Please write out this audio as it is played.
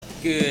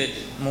Good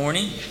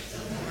morning.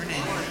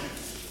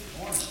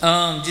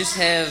 Just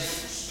have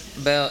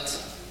about.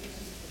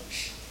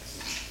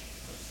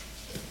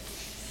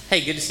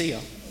 Hey, good to see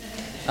y'all.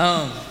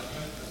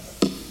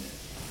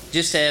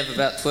 Just have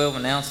about 12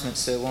 announcements,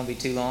 so it won't be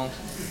too long.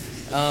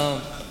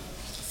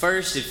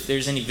 First, if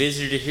there's any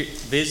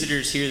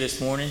visitors here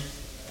this morning,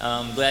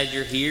 glad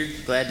you're here.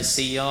 Glad to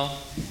see y'all.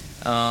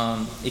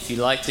 If you'd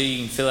like to,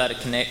 you can fill out a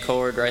Connect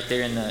card right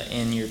there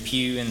in your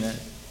pew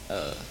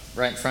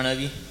right in front of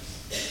you.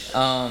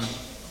 A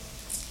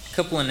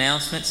couple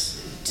announcements.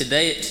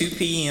 Today at 2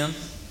 p.m.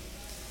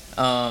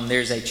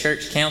 There's a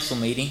church council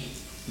meeting.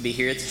 Be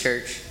here at the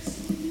church.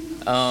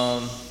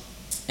 And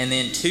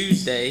then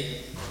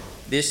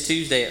this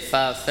Tuesday at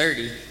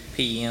 5:30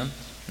 p.m.,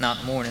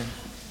 not in the morning,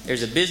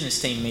 there's a business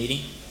team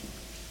meeting.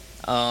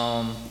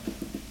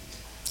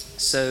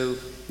 So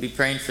be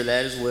praying for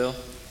that as well.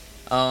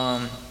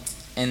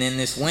 And then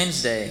this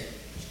Wednesday,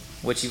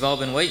 what you've all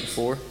been waiting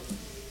for,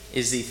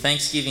 is the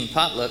Thanksgiving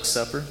potluck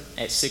supper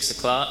at 6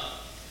 o'clock.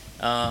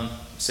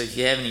 So if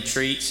you have any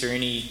treats or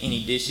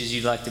any dishes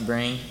you'd like to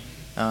bring,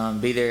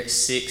 be there at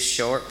 6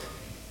 sharp,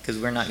 because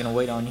we're not going to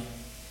wait on you.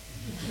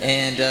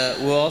 And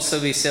we'll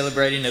also be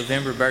celebrating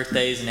November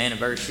birthdays and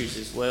anniversaries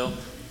as well.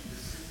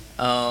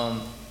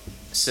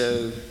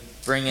 So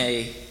bring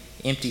a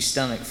empty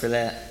stomach for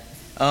that.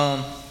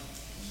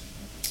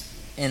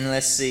 And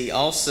let's see,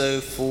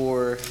 also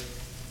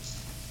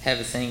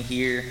have a thing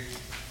here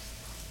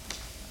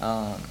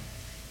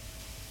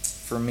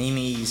for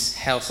Mimi's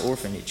House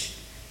Orphanage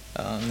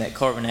that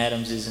Carvin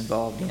Adams is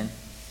involved in.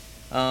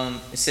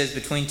 It says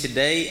between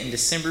today and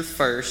December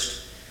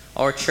 1st,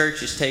 our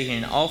church is taking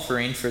an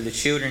offering for the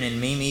children in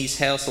Mimi's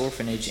House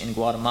Orphanage in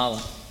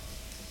Guatemala.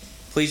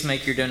 Please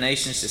make your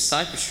donations to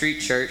Cypress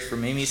Street Church for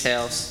Mimi's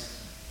House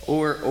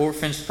or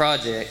Orphans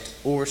Project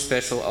or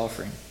Special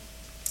Offering.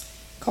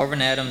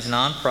 Carvin Adams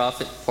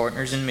Nonprofit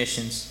Partners in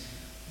Missions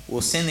will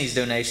send these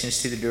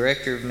donations to the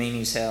director of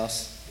Mimi's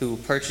House, who will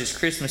purchase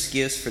Christmas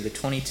gifts for the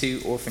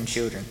 22 orphan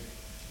children.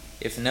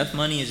 If enough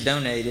money is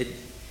donated,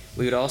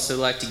 we would also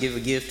like to give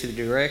a gift to the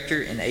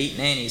director and 8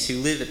 nannies who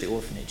live at the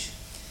orphanage.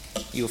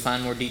 You will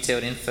find more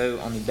detailed info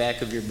on the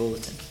back of your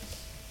bulletin.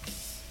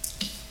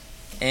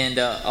 And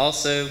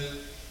also,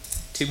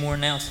 2 more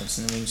announcements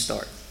and then we can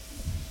start.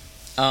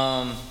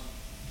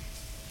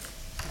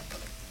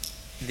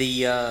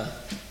 The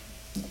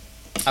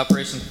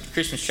Operation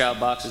Christmas Child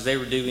boxes, they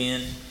were due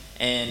in,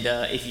 and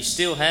if you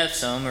still have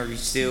some, or we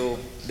still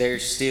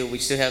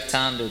have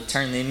time to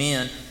turn them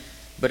in.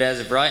 But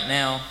as of right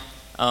now,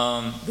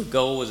 the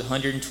goal was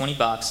 120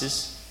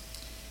 boxes,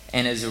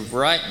 and as of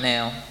right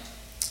now,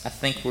 I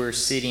think we're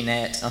sitting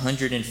at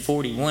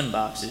 141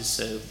 boxes.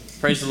 So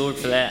praise the Lord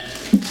for that.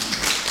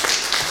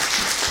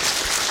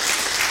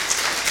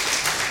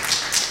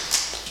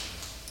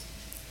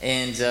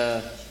 And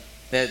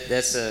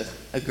that's a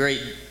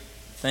great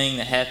thing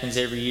that happens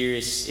every year.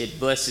 It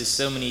blesses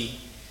so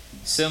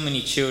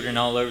many children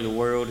all over the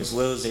world, as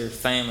well as their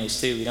families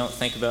too. We don't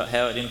think about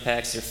how it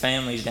impacts their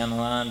families down the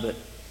line, but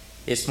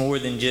it's more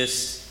than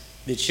just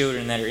the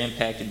children that are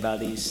impacted by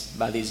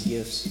these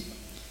gifts.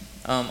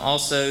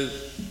 Also,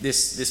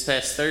 this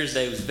past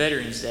Thursday was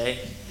Veterans Day,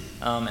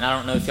 and I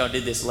don't know if y'all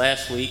did this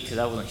last week because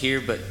I wasn't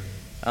here, but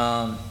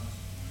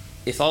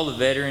if all the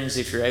veterans,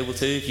 if you're able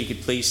to, if you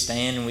could please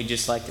stand, and we'd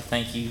just like to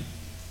thank you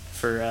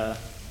for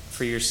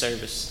your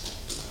service.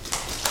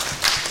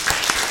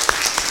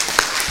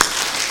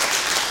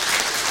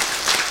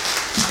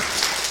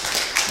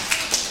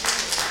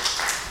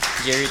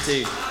 Jerry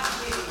too.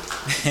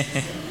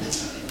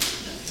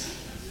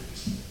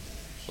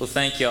 Well,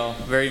 thank y'all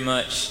very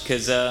much,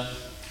 because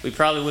we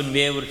probably wouldn't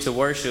be able to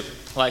worship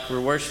like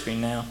we're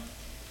worshiping now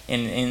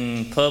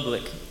in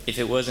public if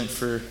it wasn't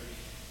for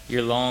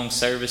your long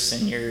service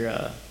and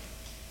your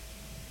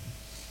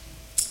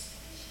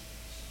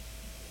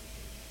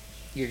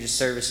just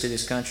service to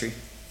this country.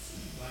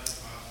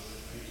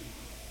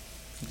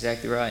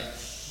 Exactly right.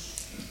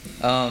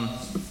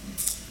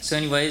 So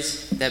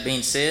anyways, that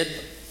being said,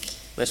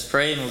 let's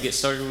pray and we'll get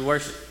started with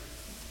worship.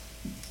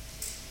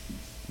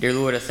 Dear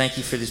Lord, I thank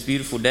you for this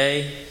beautiful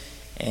day,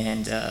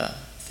 and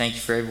thank you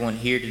for everyone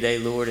here today,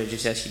 Lord. I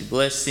just ask you to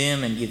bless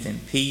them and give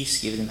them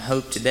peace, give them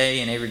hope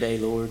today and every day,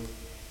 Lord.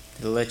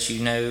 To let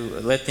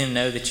them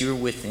know that you are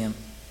with them.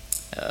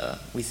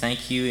 We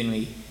thank you, and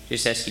we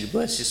just ask you to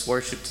bless this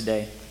worship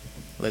today.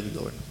 Love you,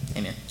 Lord.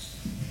 Amen.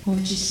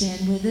 Won't you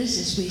stand with us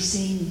as we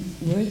sing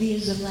Worthy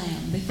is the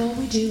Lamb? Before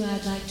we do,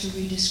 I'd like to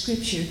read a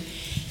scripture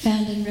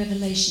found in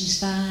Revelations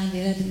 5,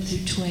 11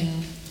 through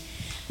 12.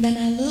 Then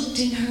I looked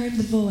and heard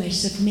the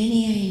voice of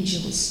many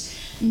angels,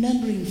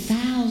 numbering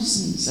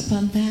thousands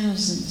upon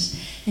thousands,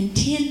 and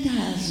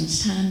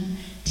 10,000s times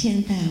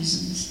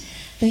 10,000s.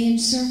 They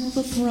encircle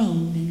the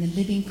throne and the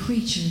living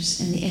creatures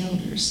and the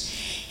elders.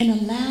 In a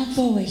loud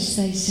voice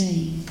they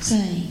sing,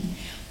 saying,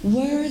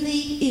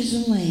 Worthy is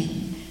the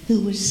Lamb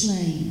who was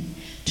slain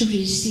to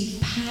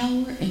receive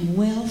power and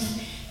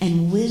wealth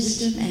and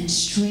wisdom and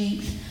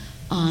strength,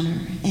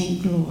 honor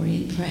and glory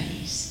and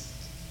praise.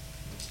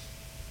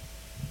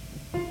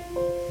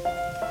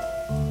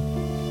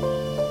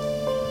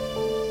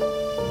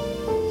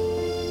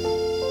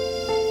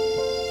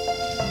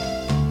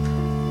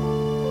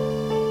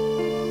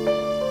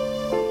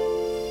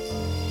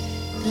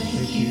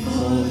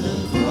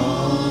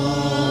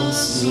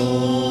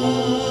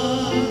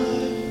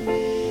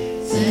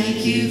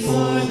 Thank you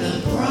for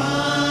the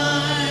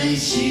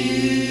price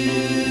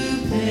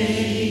you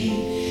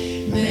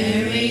paid,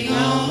 bearing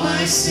all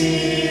my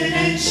sin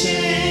and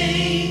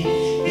shame.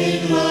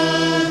 In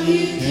love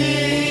you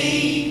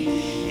came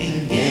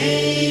and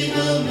gave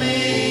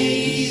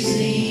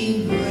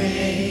amazing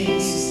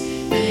grace.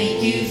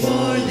 Thank you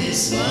for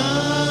this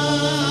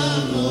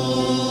love,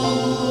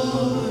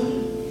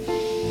 Lord.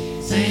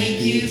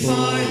 Thank you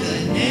for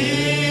the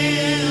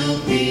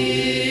nail-pierced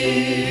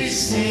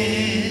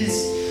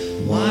hands.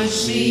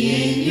 Wash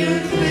me in your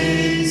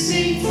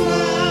cleansing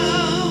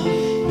flow.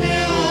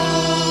 Now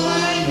all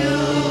I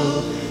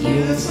know,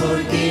 your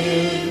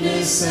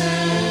forgiveness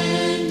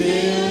and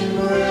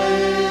embrace.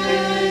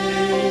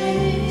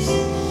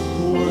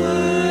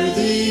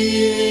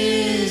 Worthy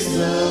is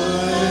the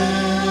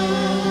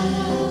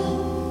Lamb,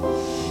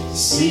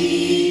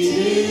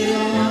 seated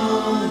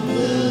on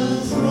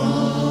the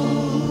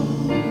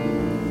throne.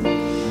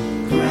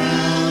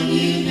 Crown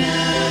you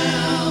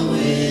now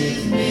with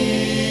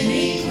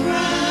many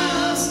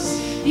crowns.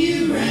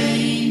 You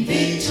reign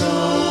victorious.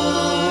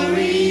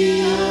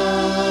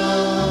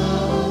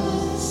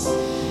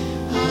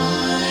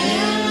 High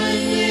and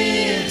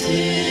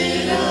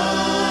lifted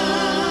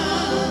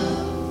up,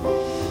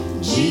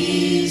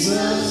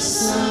 Jesus,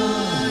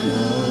 Son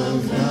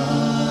of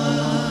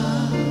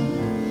God,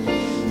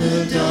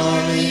 the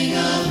darling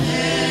of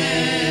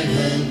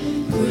heaven,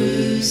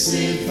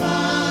 crucified.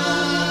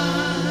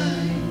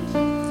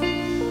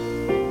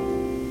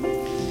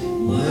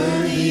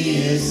 Worthy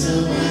is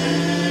the Lamb.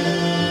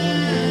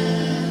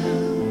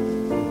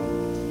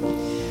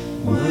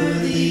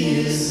 Worthy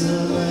is the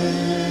Lamb.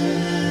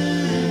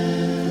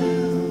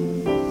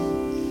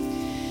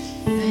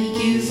 Thank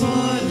you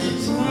for the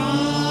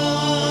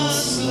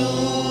cross,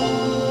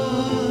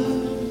 Lord.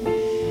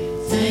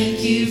 Thank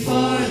you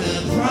for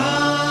the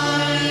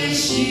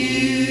price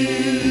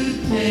you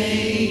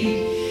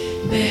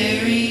paid,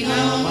 bearing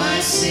all my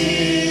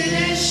sin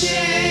and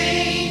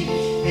shame.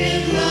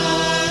 In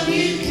love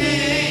you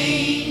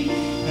came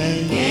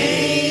and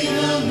gave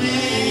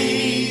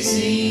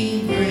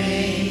amazing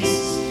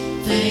grace.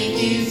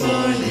 Thank you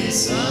for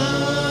this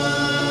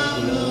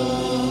love,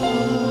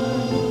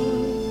 Lord.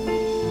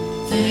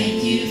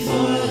 Thank you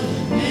for the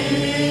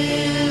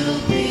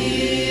nail-pierced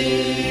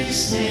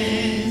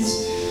hands.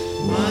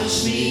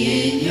 Wash me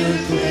in your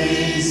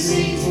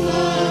cleansing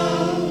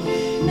flow.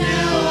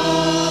 Now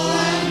all I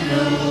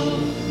know,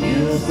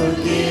 your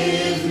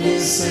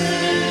forgiveness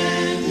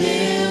and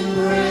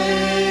embrace.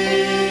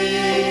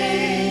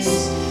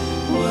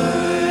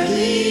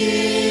 Worthy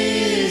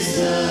is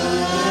the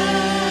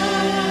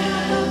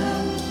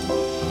Lamb,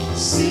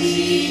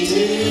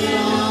 seated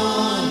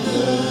on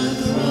the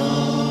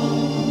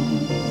throne.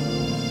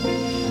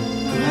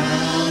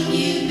 Crown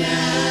you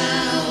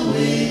now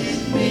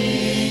with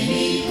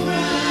many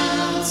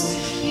crowns.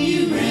 You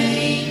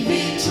reign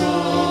victorious.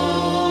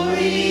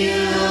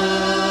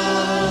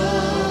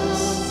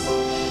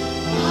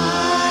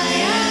 High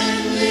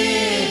and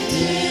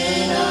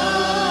lifted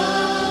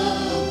up,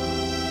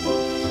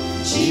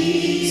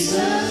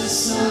 Jesus,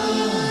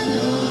 Son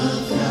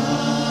of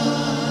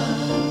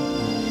God,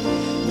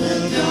 the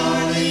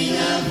darling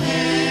of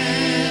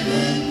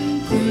heaven,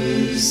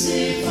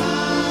 crucified.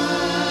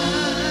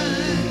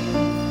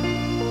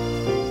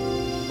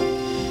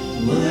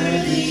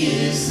 Worthy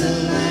is the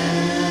Lamb.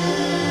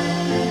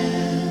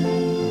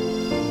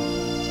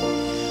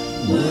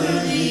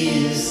 Worthy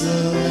is the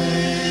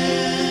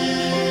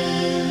Lamb.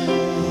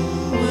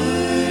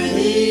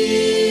 Worthy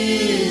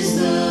is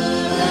the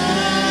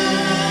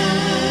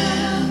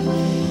Lamb,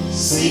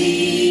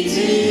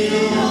 seated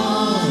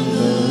on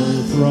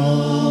the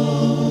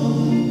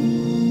throne.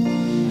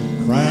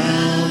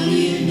 Crown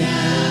you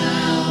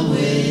now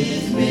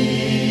with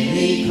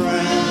many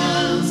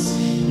crowns.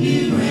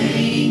 You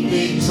reign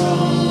victorious.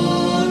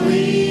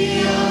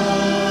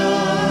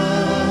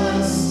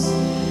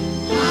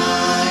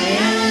 High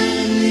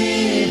and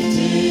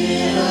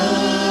lifted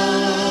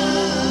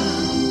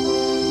up,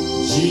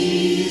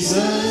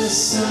 Jesus,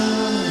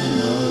 Son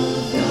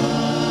of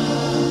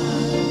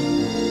God,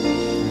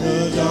 the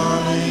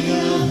darling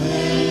of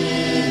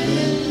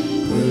heaven,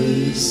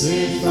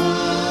 crucified.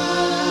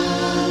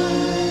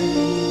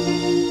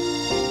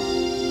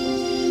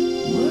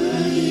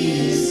 Worthy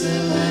is the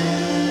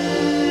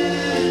Lamb.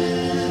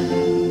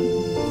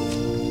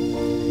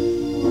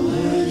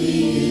 Worthy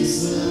is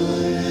the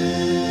Lamb.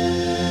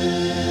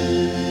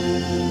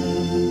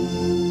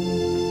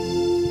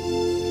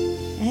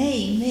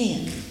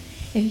 Amen.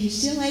 If you're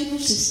still able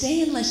to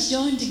stand, let's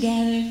join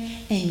together.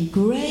 And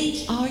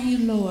great are you,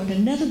 Lord.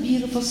 Another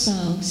beautiful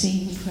song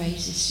singing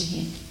praises to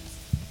Him.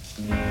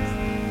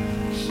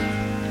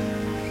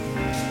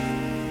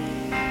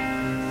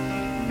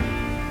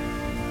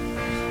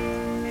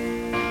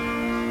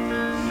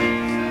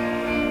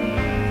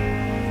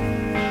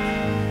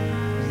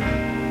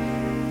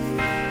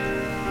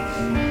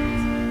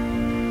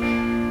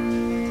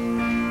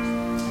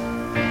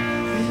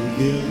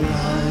 give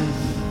life.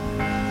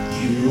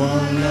 You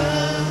are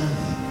love.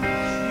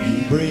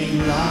 You bring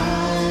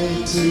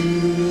light to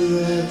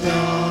the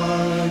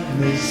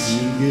darkness.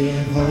 You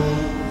give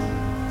hope.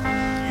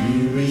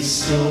 You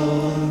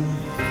restore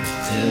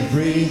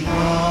every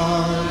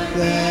heart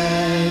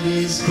that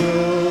is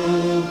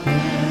broken.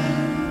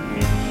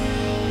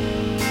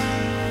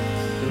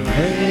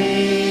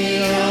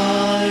 Great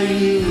are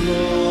you,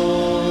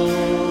 Lord.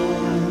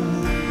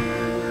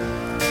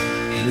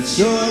 It's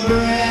your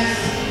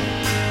breath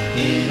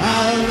in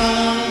our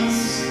lungs,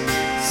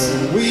 so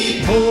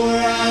we pour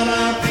out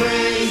our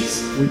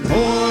praise. We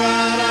pour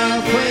out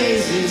our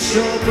praise. It's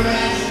your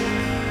breath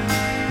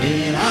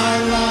in our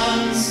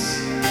lungs,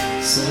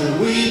 so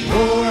we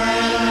pour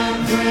out our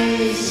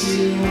praise to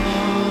you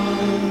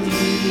only.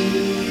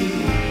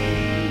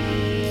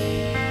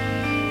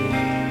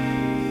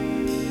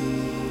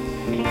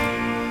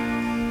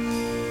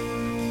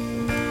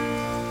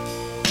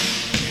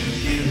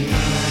 You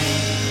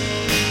light,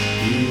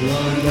 you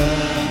are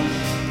love.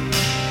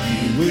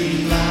 You bring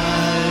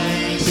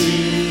light to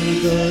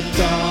the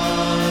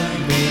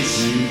darkness.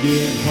 You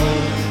give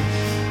hope.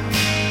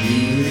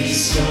 You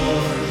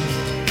restore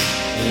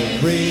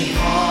every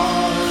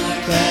heart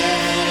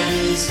that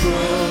is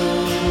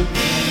broken.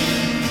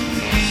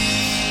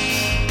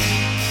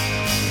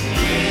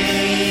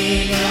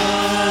 Great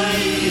are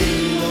you,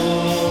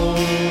 Lord.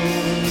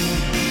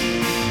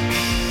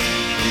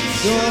 It's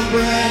your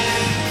breath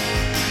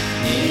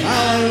in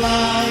our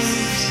lungs,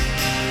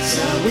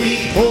 so we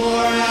pour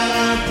out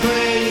our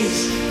praise.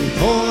 We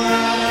pour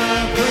out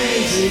our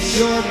praise. It's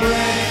your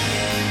breath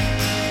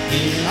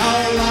in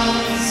our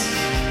lungs,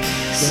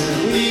 so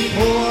we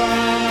pour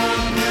out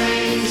our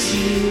praise to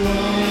you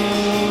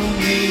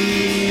only.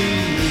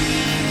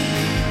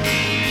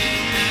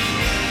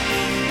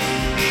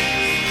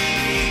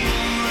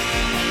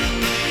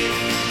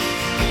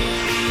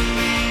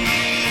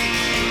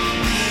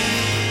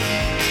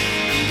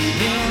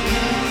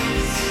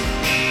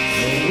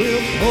 So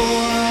we'll pour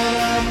out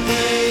our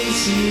praise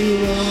to you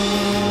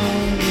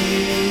only.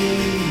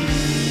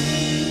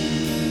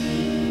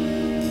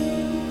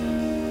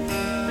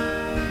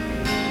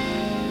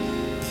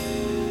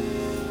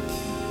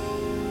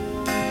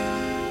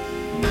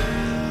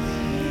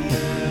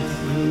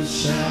 We'll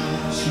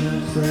shout your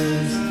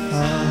praise,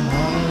 our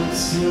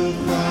hearts will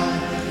cry,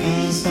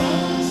 our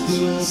songs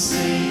will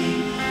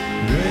sing.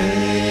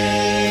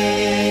 Great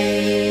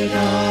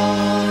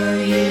are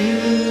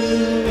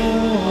you,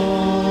 Lord.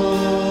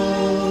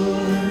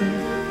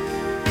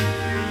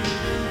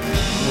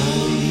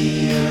 All the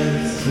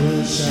earth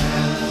will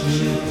shout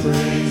your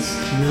praise,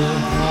 your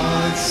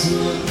hearts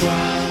will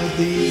cry,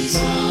 these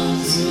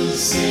songs will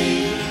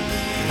sing.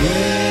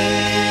 Great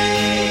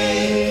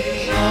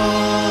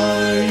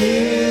are you,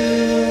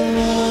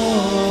 Lord.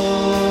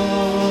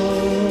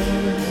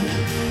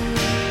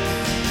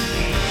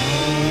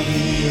 All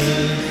the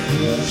earth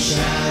will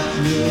shout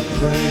your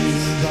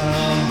praise,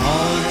 our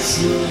hearts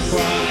will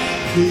cry,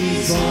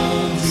 these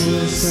songs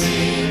will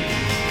sing.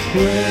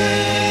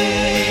 Great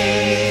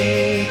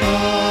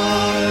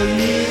are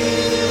you,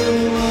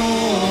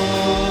 Lord.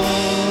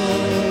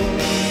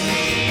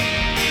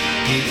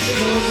 It's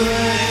your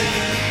breath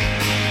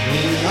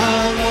in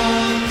our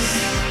lungs,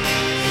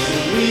 so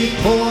we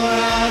pour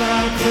out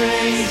our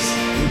praise.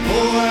 We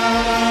pour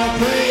out our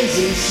praise.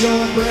 It's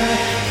your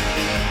breath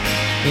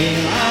in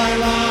our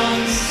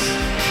lungs,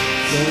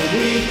 so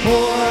we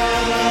pour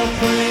out our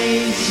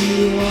praise to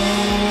you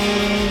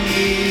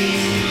only.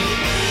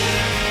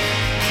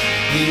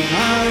 In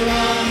our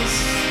lungs,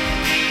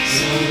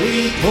 so we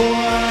pour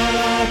out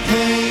our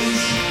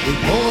praise. We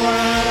pour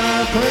out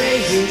our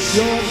praise. It's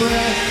your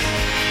breath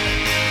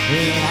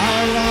in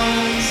our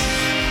lungs,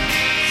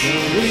 so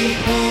we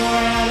pour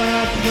out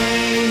our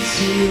praise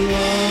to you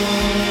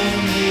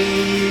only.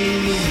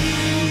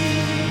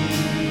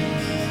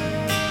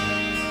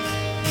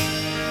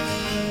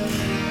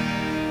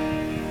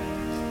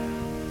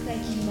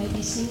 Thank you. You may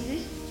be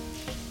seated.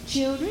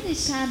 Children,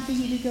 it's time for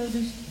you to go to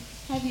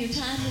have your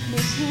time with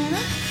Miss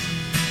Hannah.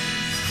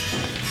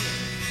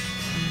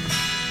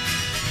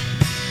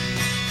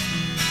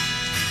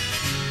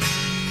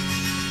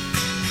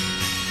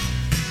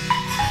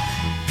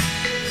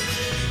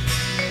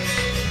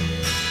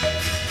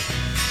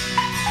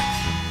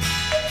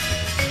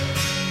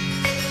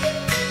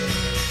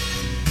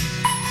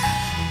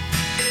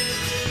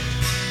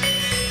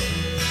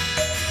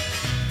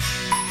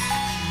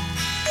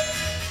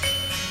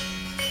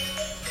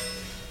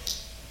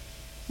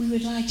 We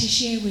would like to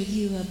share with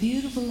you a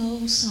beautiful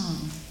old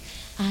song,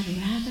 I'd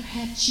Rather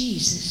Have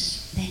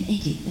Jesus Than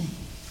Anything.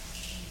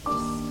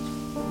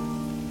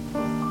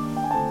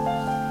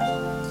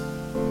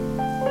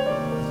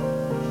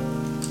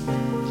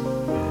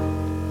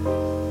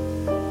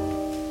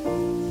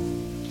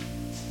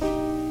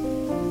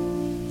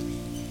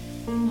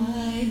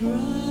 I'd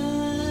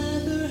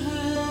rather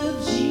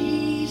have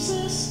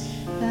Jesus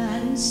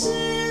than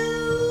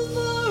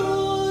silver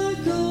or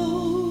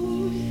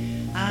gold.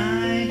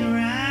 I'd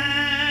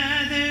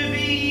rather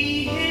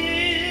be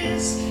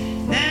his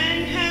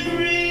than have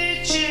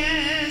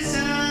riches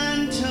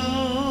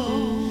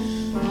untold.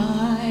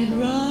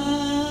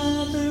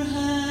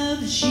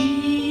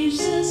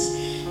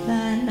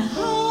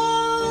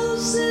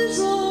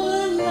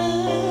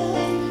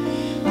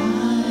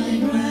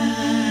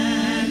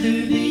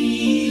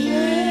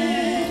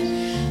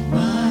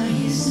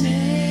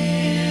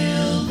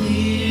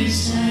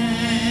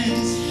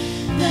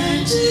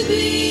 than to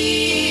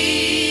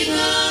be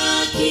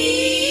the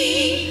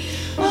king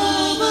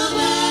of a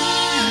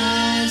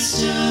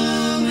vast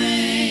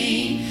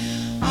domain,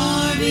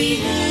 or be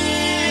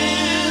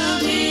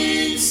held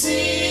in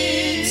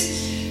sin's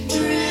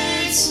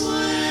dread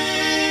sway.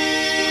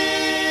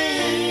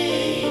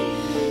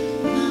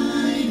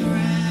 I'd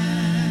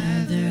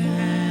rather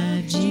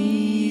have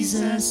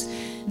Jesus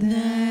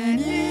than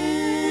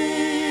anything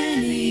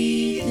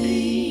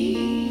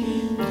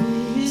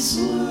this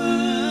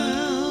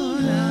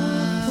world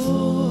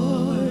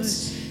affords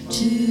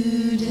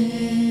today.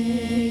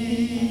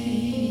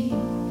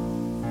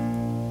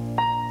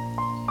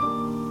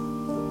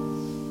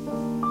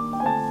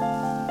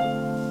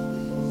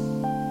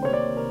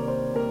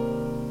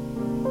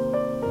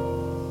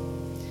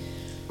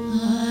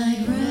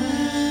 I'd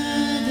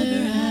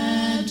rather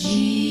have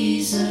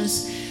Jesus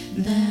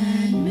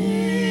than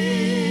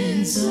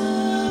men's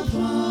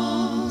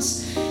applause.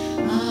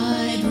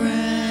 I'd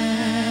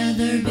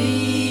rather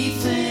be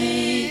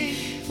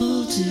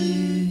faithful to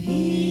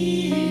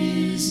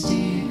His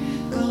dear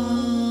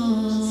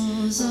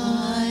cause.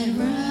 I'd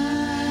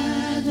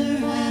rather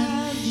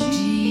have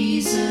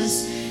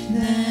Jesus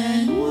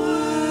than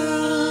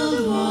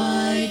worldwide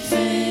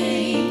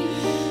fame.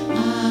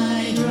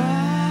 I'd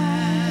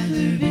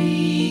rather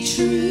be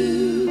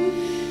true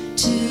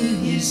to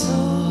His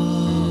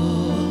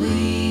holy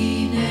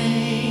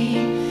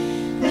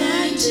name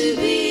than to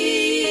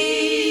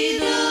be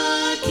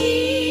the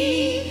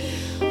king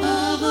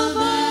of a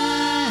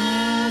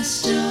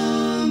vast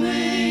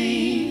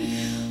domain,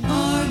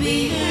 or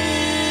be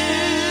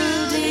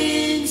held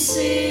in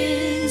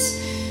sin's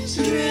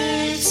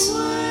dread sway.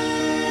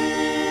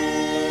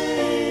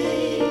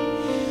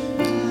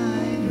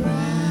 I'd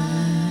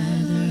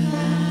rather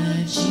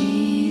have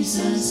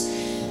Jesus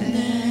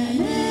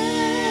than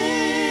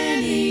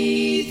anything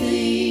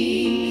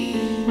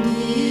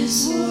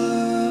this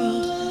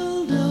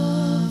world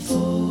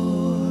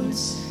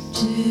affords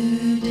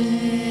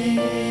today.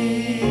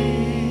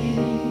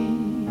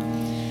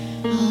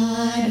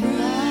 I'd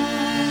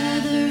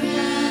rather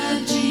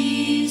have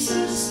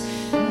Jesus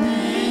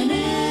than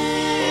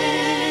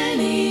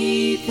anything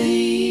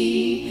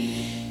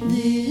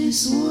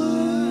this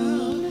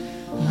world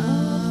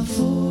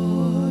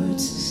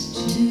affords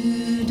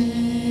today.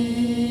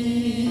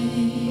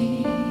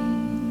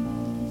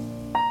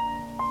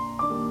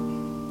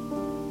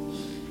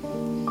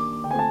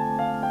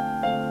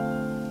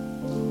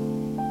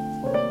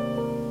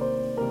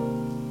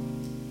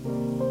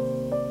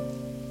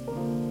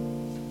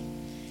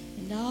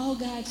 And all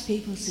God's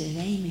people said,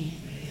 amen.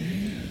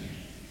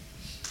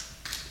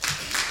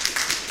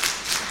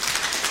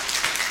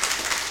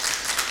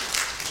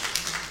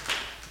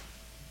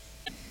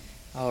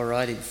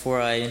 Alrighty, before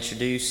I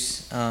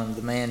introduce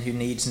the man who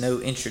needs no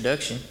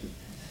introduction,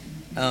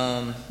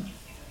 we'll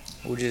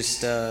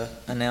just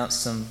announce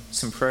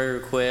some prayer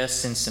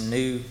requests and some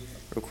new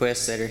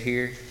requests that are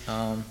here.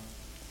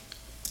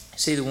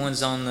 See the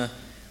ones on the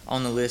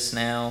list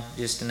now,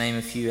 just to name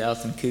a few: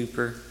 Alton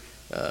Cooper,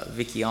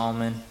 Vicky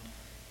Allman,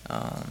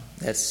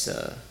 that's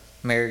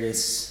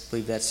Meredith's, I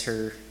believe that's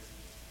her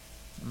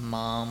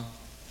mom,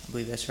 I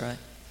believe that's right.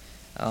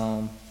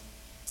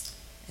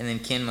 And then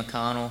Ken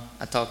McConnell,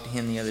 I talked to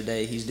him the other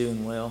day. He's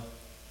doing well.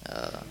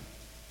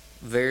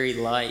 Very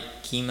light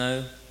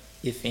chemo,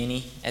 if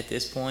any, at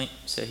this point.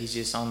 So he's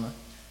just on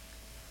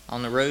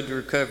the road to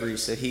recovery.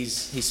 So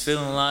he's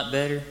feeling a lot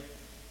better.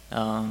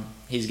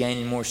 He's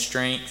gaining more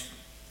strength.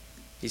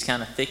 He's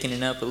kind of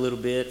thickening up a little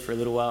bit. For a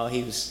little while,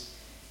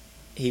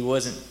 he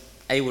wasn't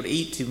able to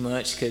eat too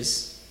much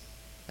because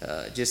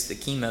just the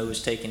chemo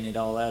was taking it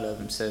all out of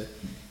him. So I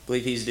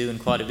believe he's doing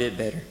quite a bit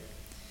better.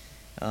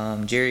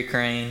 Jerry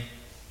Crane.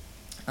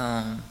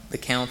 The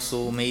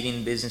council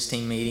meeting, business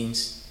team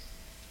meetings,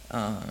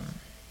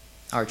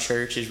 our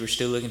churches, we're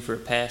still looking for a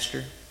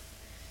pastor,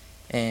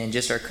 and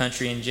just our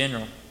country in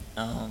general.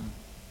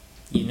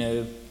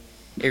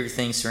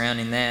 Everything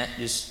surrounding that,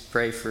 just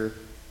pray for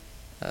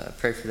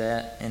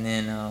that. And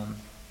then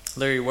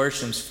Larry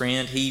Worsham's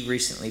friend, he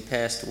recently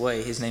passed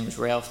away. His name was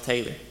Ralph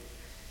Taylor.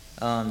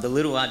 The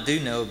little I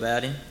do know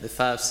about him, the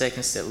 5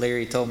 seconds that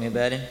Larry told me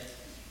about him,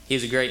 he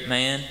was a great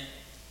man.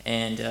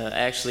 And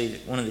actually,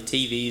 one of the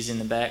TVs in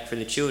the back for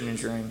the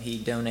children's room, he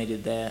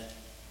donated that.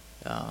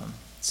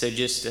 So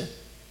just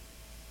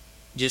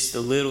the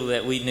little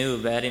that we knew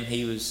about him,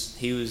 he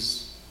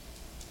was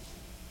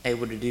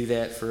able to do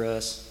that for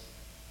us.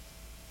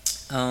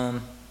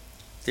 If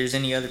there's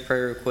any other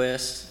prayer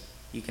requests,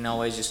 you can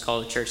always just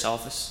call the church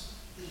office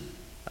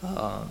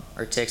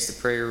or text the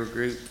prayer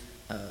group.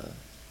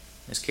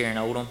 Miss Karen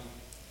Oldham,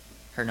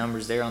 her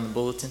number's there on the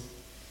bulletin.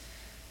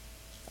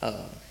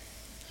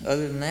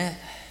 Other than that,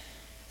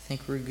 I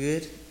think we're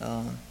good.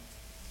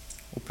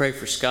 We'll pray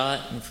for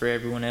Scott and for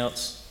everyone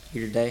else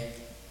here today.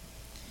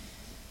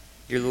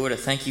 Dear Lord, I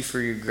thank you for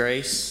your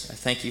grace. I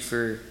thank you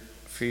for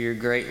your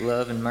great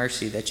love and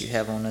mercy that you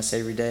have on us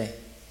every day.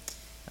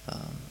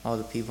 All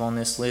the people on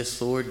this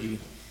list, Lord,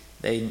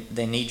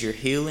 they need your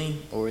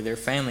healing, or their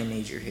family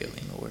needs your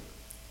healing, Lord,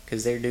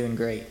 because they're doing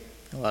great.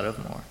 A lot of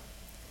them are.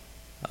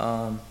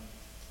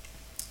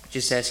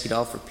 Just ask you to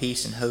offer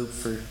peace and hope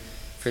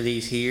for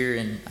these here,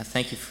 and I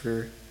thank you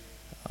for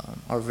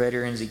our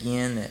veterans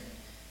again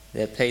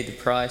that paid the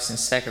price and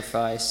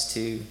sacrifice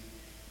to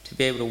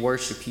be able to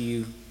worship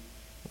you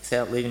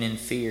without living in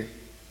fear,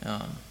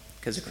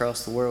 because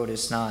across the world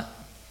it's not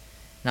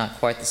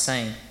quite the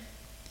same.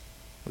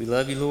 We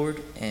love you,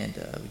 Lord, and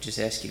we just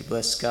ask you to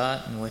bless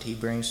Scott and what he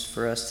brings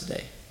for us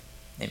today.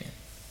 Amen.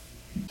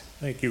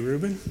 Thank you,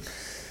 Reuben.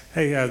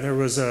 Hey, I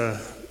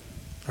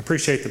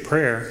appreciate the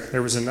prayer.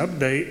 There was an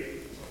update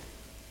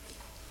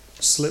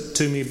slipped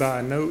to me by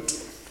a note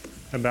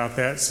about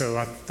that, so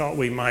I thought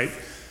we might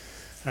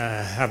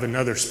have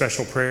another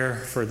special prayer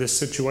for this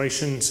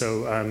situation.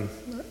 So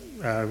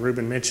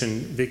Reuben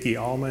mentioned Vicki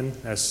Allman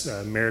as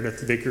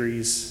Meredith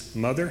Vickery's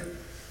mother.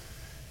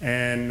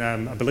 And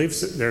I believe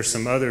there's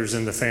some others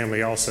in the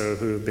family also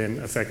who have been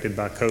affected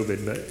by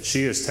COVID, but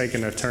she has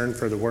taken a turn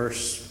for the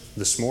worse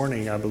this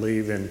morning, I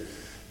believe, and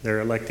they're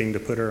electing to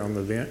put her on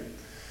the vent.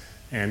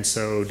 And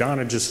so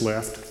Donna just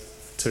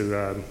left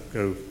to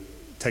go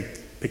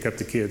pick up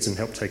the kids and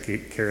help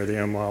take care of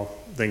them while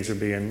things are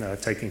being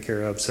taken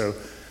care of. So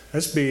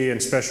let's be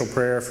in special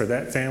prayer for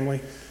that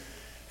family.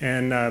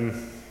 And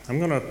I'm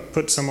going to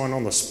put someone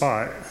on the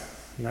spot,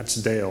 and that's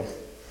Dale.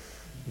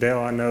 Dale,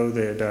 I know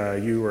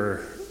that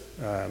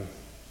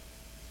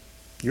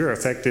you're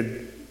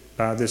affected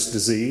by this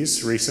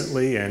disease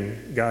recently,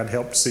 and God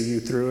helped see you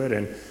through it.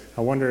 And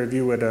I wonder if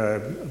you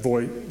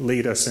would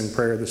lead us in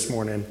prayer this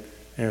morning,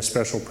 and a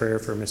special prayer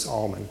for Miss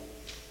Allman.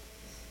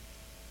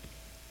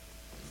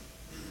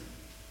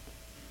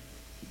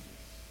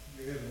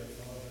 Dear Heavenly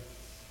Father,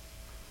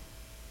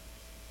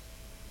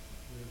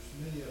 there's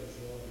many of us,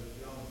 Lord, that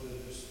have gone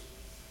through this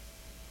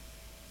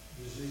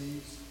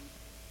disease,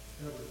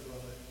 recovered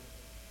from it,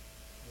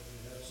 but we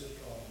have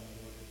sick Allman,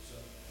 Lord, that's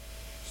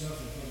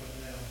suffering from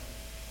it now,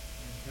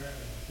 and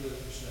apparently in the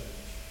critical stage.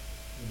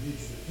 We need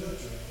you to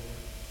touch her, Lord.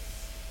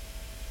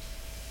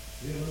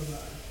 Heal her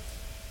body.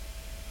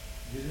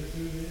 Get her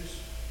through this.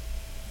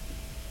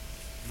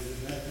 Get her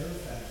back to her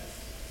family.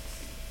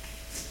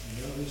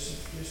 You know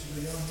this is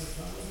beyond her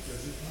power,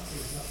 because your power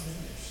is not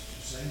diminished.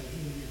 It's the same as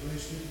you when you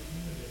raise people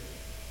from the dead.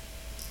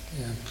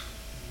 Yeah.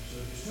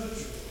 So just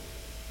touch her, Lord.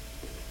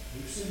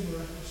 We've seen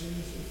miraculous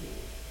healings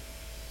before.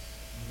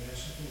 And we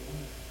ask you for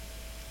one.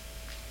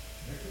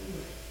 Make her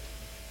way.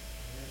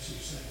 We ask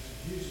these things in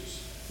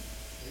Jesus'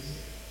 name.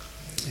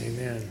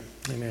 Amen. Amen.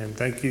 Amen.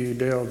 Thank you,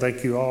 Dale.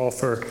 Thank you all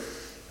for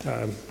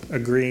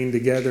agreeing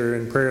together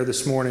in prayer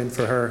this morning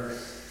for her.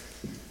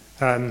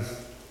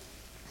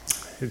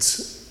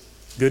 It's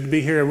good to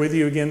be here with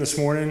you again this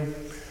morning.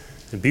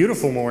 It's a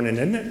beautiful morning,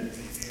 isn't it?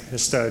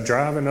 Just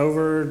driving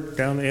over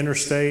down the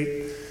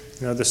interstate,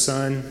 the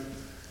sun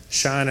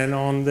shining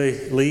on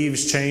the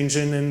leaves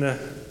changing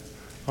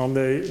on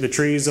the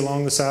trees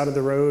along the side of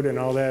the road, and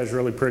all that is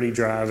really pretty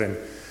driving.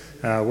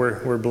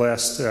 We're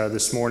blessed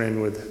this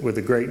morning with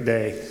a great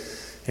day.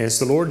 And it's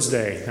the Lord's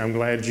Day. I'm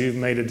glad you've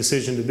made a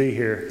decision to be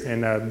here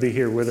and be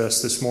here with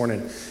us this morning.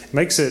 It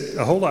makes it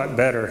a whole lot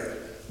better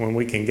when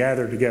we can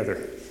gather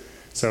together.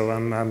 So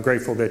I'm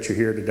grateful that you're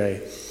here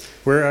today.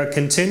 We're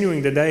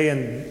continuing today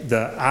in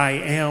the I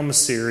Am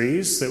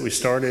series that we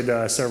started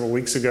several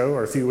weeks ago,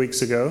 or a few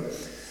weeks ago,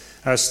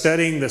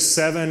 studying the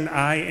 7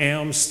 I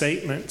Am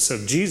statements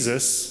of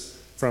Jesus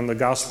from the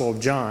Gospel of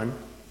John.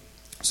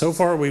 So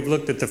far we've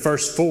looked at the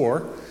first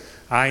 4.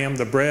 I am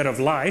the bread of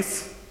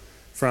life,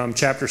 from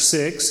chapter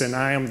 6, and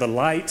I am the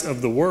light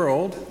of the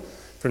world,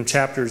 from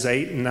chapters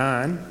 8 and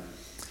 9.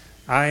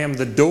 I am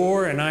the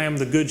door, and I am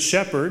the good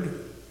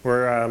shepherd,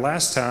 were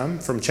last time,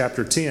 from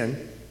chapter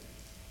 10.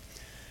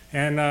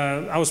 And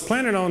I was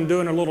planning on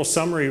doing a little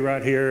summary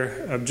right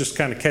here of just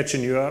kind of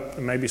catching you up,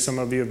 and maybe some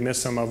of you have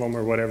missed some of them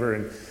or whatever,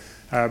 and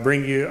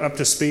bring you up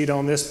to speed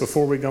on this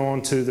before we go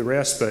on to the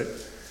rest. But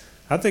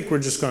I think we're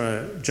just going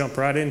to jump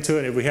right into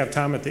it. If we have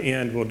time at the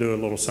end, we'll do a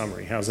little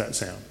summary. How's that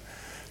sound?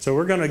 So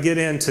we're going to get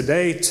in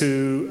today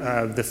to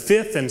the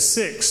 5th and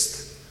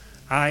 6th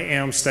I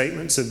am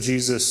statements of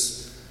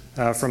Jesus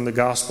from the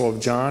Gospel of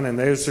John. And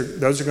those are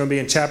going to be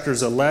in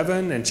chapters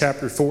 11 and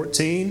chapter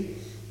 14.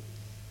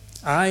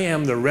 I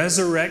am the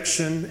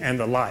resurrection and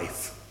the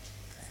life.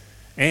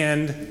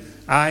 And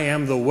I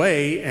am the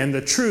way and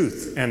the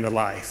truth and the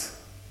life.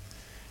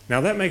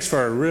 Now that makes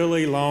for a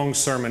really long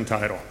sermon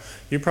title.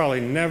 You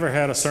probably never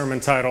had a sermon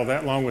title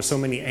that long with so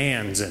many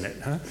ands in it,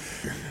 huh?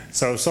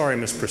 So sorry,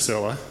 Miss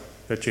Priscilla,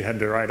 that you had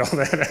to write all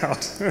that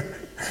out.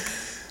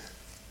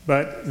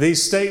 But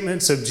these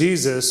statements of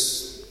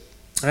Jesus,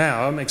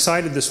 now I'm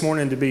excited this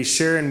morning to be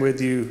sharing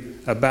with you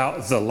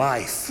about the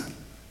life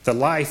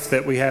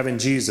that we have in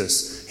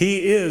Jesus.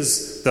 He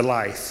is the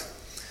life.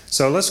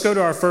 So let's go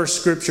to our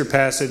first scripture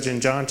passage in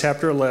John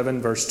chapter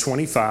 11, verse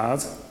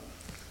 25.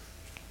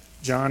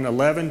 John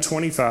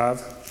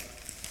 11:25.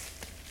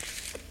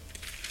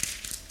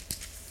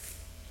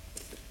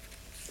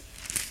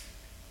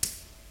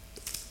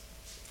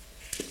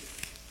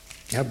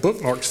 I have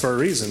bookmarks for a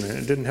reason, and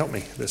it didn't help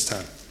me this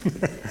time.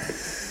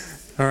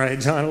 All right,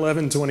 John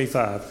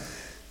 11:25.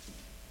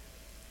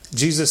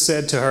 Jesus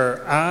said to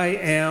her, I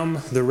am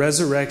the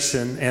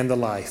resurrection and the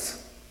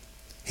life.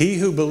 He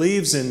who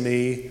believes in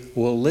me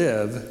will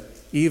live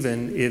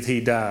even if he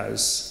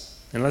dies.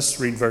 And let's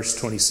read verse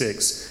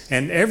 26.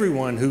 And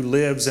everyone who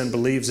lives and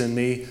believes in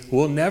me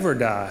will never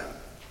die.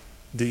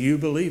 Do you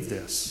believe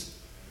this?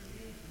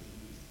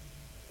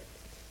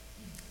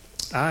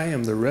 I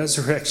am the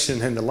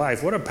resurrection and the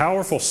life. What a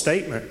powerful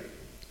statement.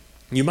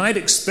 You might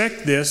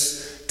expect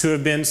this to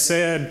have been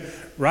said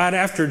right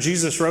after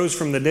Jesus rose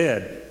from the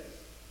dead.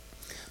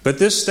 But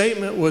this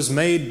statement was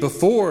made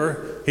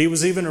before he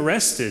was even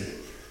arrested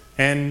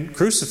and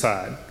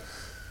crucified.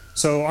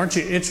 So aren't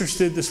you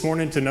interested this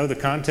morning to know the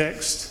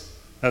context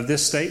of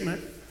this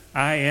statement?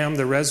 I am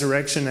the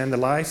resurrection and the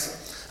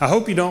life. I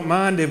hope you don't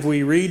mind if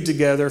we read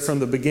together from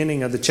the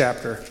beginning of the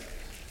chapter.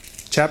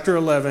 Chapter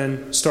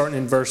 11, starting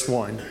in verse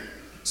 1.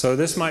 So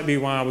this might be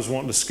why I was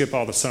wanting to skip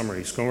all the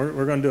summaries.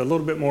 We're going to do a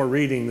little bit more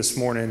reading this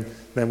morning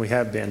than we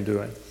have been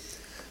doing.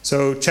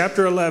 So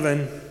chapter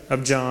 11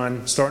 of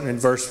John, starting in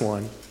verse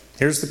 1.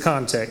 Here's the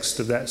context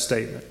of that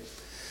statement.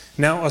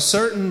 Now a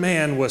certain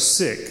man was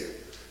sick,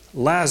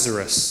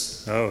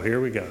 Lazarus. Oh, here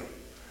we go.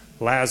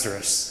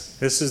 Lazarus.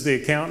 This is the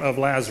account of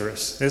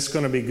Lazarus. It's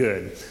going to be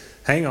good.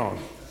 Hang on.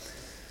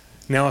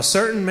 Now a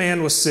certain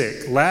man was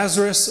sick,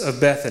 Lazarus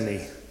of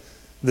Bethany,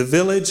 the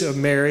village of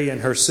Mary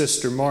and her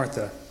sister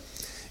Martha.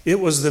 It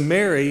was the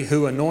Mary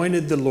who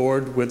anointed the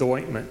Lord with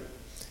ointment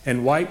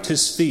and wiped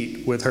his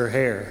feet with her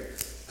hair,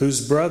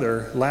 whose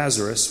brother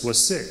Lazarus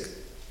was sick.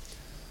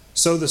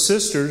 So the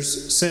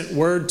sisters sent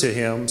word to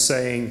him,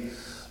 saying,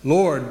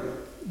 Lord,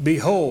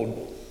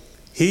 behold,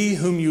 he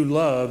whom you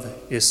love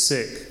is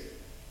sick.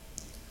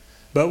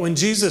 But when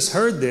Jesus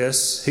heard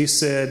this, he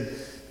said,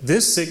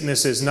 This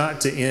sickness is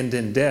not to end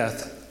in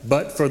death,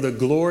 but for the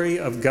glory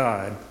of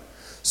God,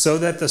 so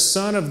that the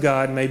Son of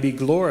God may be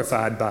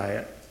glorified by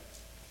it.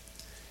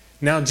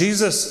 Now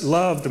Jesus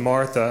loved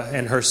Martha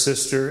and her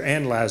sister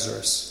and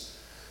Lazarus.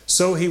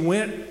 So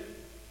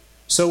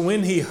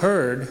when he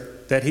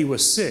heard that he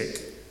was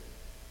sick,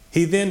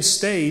 he then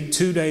stayed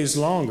 2 days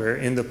longer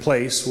in the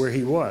place where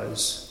he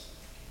was.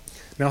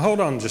 Now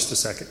hold on just a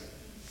second.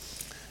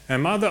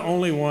 Am I the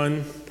only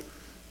one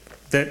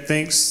that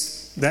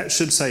thinks that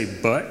should say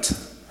but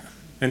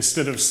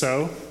instead of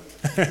so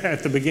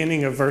at the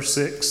beginning of verse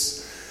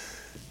 6?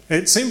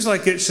 It seems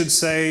like it should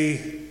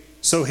say,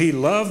 so he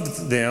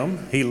loved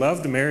them, he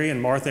loved Mary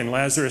and Martha and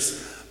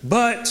Lazarus,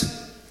 but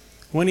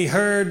when he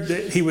heard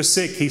that he was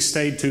sick, he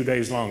stayed 2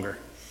 days longer.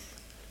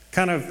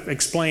 Kind of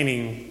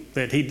explaining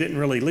that he didn't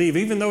really leave.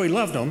 Even though he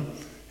loved them,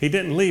 he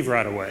didn't leave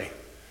right away.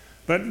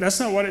 But that's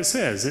not what it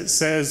says. It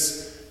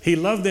says he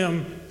loved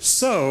them,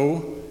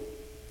 so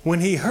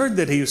when he heard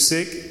that he was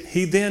sick,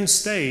 he then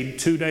stayed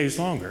 2 days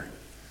longer.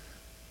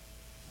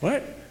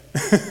 What?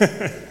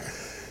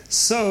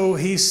 So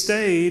he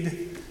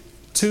stayed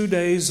 2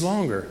 days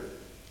longer.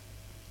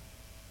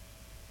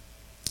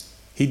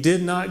 He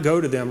did not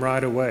go to them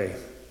right away.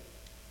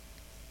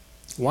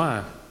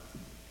 Why?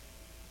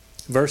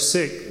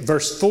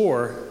 Verse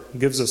 4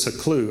 gives us a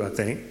clue, I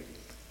think.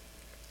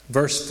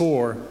 Verse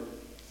 4,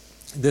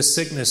 this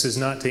sickness is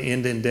not to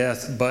end in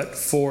death, but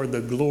for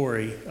the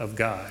glory of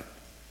God.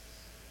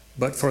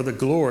 But for the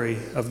glory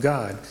of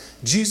God.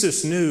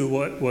 Jesus knew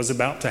what was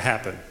about to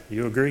happen.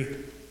 You agree?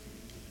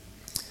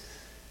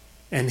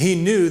 And he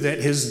knew that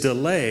his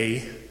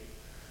delay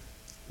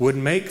would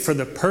make for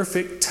the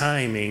perfect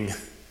timing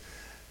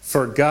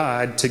for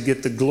God to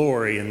get the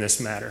glory in this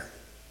matter.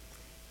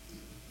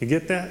 You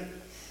get that?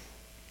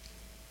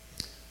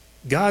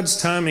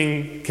 God's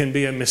timing can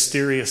be a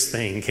mysterious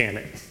thing, can't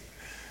it?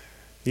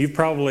 You've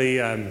probably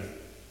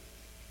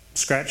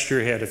scratched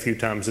your head a few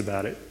times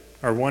about it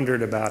or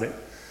wondered about it.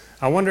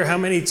 I wonder how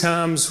many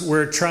times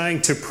we're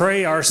trying to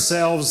pray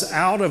ourselves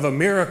out of a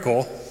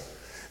miracle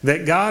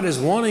that God is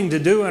wanting to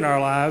do in our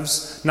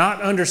lives,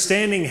 not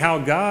understanding how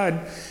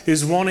God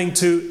is wanting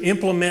to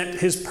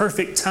implement his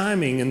perfect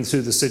timing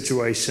into the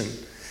situation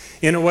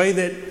in a way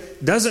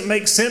that doesn't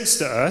make sense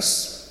to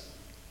us,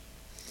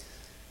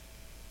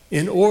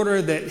 in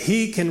order that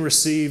he can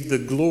receive the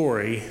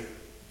glory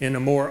in a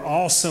more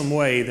awesome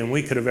way than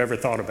we could have ever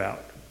thought about.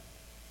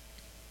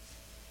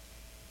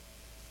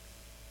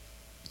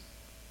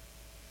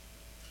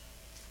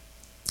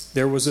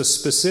 There was a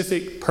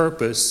specific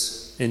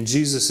purpose in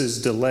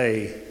Jesus'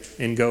 delay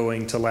in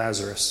going to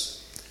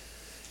Lazarus.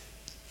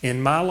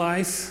 In my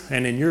life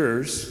and in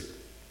yours,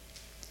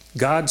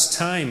 God's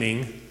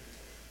timing,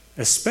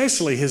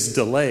 especially his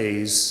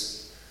delays,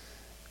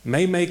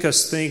 may make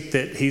us think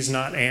that he's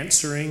not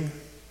answering,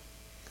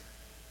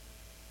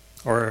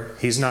 or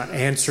he's not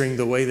answering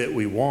the way that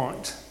we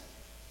want.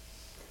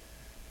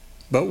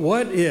 But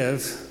what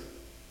if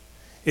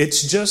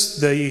it's just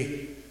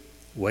the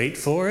wait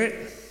for it,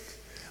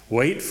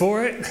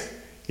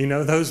 you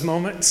know, those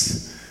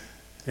moments,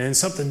 and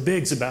something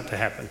big's about to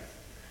happen.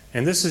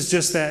 And this is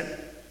just that,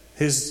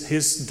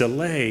 his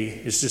delay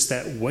is just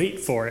that wait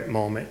for it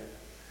moment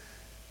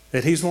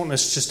that he's wanting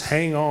us to just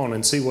hang on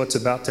and see what's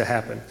about to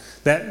happen.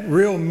 That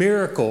real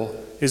miracle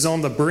is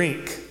on the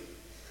brink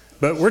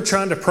but we're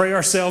trying to pray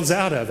ourselves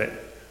out of it.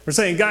 We're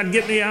saying, God,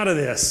 get me out of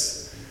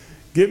this.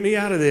 Get me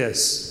out of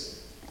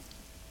this.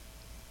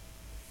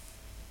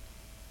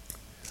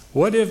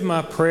 What if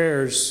my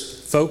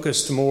prayers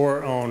focused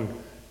more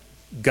on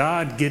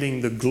God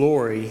getting the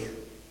glory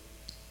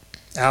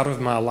out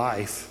of my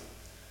life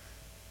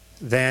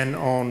than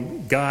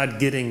on God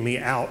getting me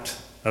out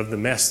of the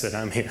mess that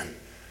I'm in,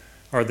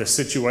 or the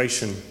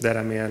situation that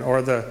I'm in,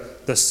 or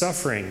the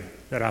suffering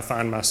that I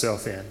find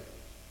myself in?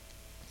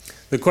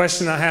 The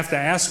question I have to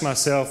ask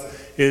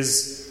myself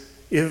is,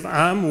 if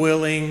I'm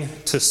willing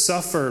to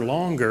suffer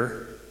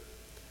longer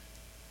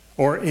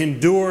or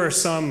endure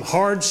some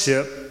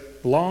hardship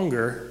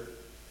longer,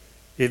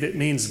 if it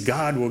means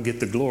God will get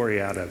the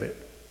glory out of it.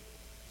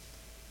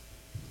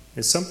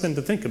 It's something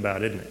to think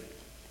about, isn't it?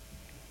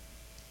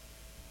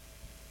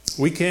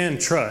 We can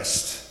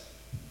trust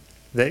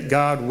that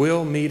God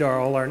will meet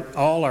all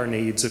our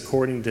needs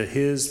according to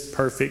His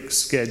perfect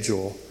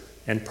schedule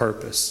and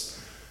purpose.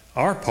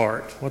 Our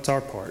part, what's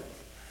our part?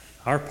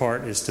 Our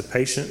part is to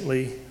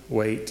patiently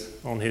wait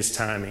on His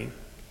timing.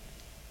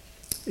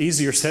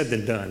 Easier said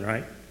than done,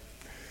 right?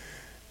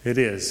 It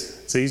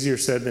is. It's easier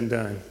said than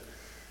done.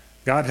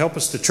 God, help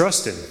us to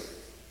trust Him.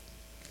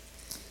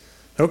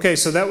 Okay,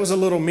 so that was a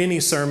little mini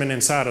sermon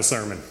inside a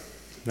sermon.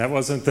 That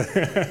wasn't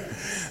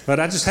but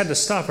I just had to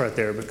stop right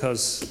there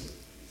because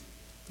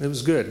it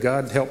was good.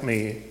 God helped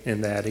me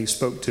in that. He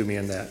spoke to me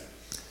in that.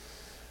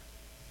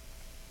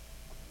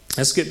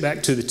 Let's get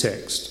back to the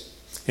text.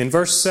 In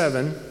verse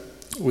 7,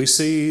 we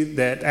see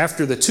that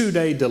after the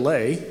 2-day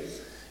delay,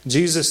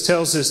 Jesus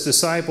tells His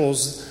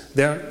disciples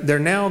they're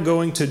now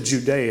going to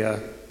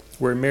Judea,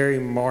 where Mary,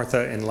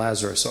 Martha, and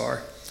Lazarus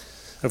are.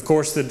 Of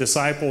course, the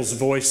disciples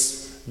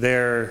voice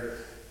their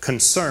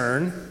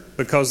concern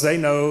because they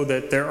know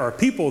that there are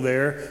people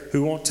there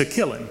who want to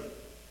kill Him.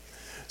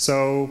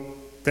 So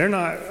they're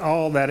not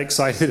all that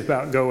excited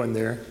about going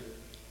there,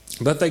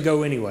 but they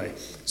go anyway.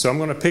 So I'm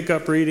going to pick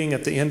up reading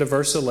at the end of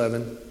verse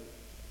 11.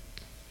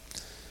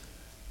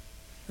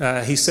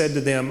 He said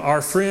to them,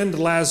 "Our friend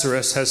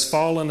Lazarus has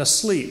fallen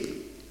asleep,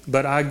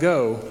 but I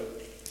go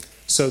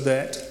so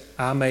that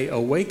I may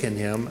awaken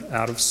him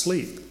out of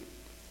sleep."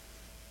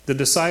 The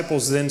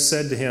disciples then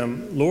said to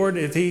Him, "Lord,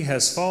 if he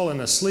has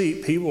fallen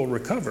asleep, he will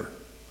recover."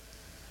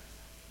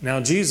 Now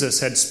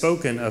Jesus had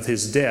spoken of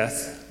his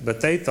death,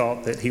 but they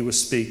thought that He was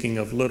speaking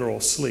of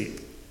literal sleep.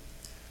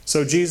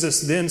 So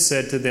Jesus then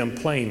said to them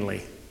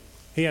plainly,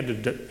 He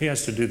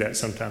has to do that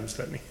sometimes,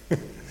 doesn't He?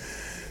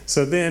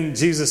 So then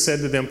Jesus said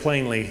to them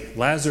plainly,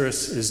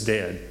 "Lazarus is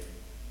dead.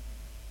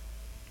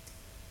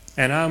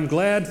 And I'm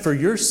glad for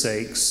your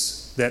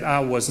sakes that I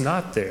was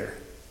not there,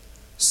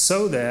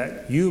 so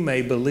that you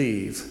may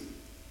believe.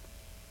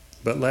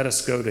 But let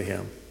us go to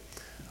him."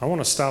 I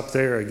want to stop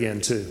there again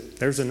too.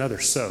 There's another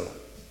 "so."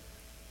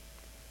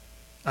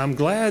 I'm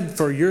glad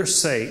for your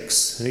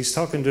sakes, and He's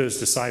talking to His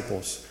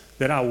disciples,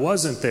 that I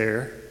wasn't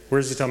there.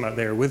 Where's He talking about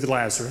there? With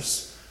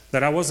Lazarus.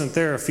 That I wasn't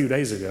there a few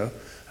days ago.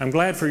 I'm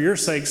glad for your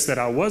sakes that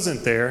I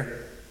wasn't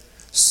there,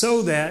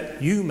 so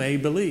that you may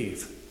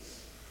believe.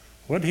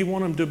 What did He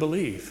want them to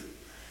believe?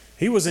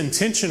 He was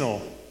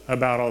intentional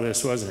about all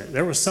this, wasn't it?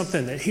 There was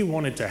something that He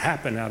wanted to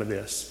happen out of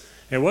this.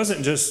 It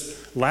wasn't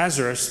just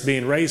Lazarus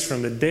being raised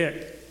from the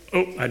dead.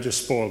 Oh, I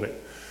just spoiled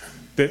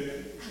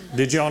it.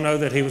 Did y'all know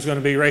that he was going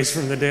to be raised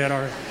from the dead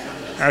already?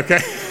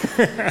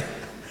 Okay.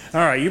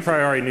 All right, you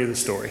probably already knew the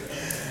story.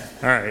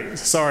 All right,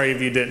 sorry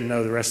if you didn't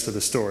know the rest of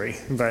the story.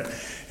 But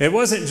it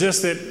wasn't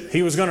just that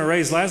He was going to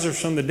raise Lazarus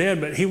from the dead,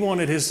 but He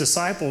wanted His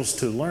disciples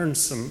to learn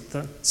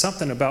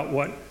something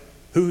about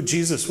who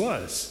Jesus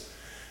was.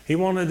 He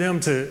wanted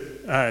them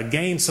to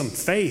gain some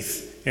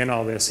faith in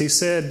all this. He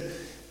said,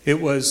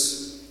 it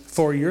was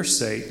for your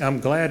sake.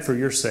 I'm glad for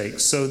your sake,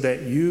 so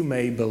that you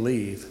may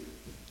believe.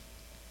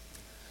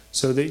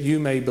 So that you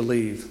may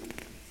believe.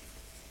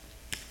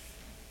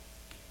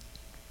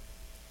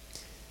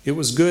 It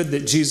was good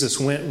that Jesus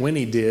went when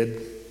He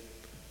did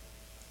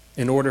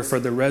in order for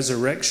the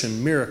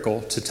resurrection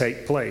miracle to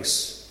take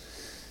place.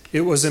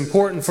 It was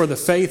important for the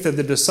faith of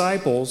the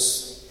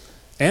disciples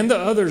and the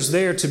others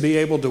there to be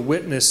able to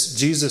witness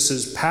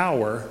Jesus'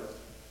 power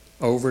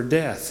over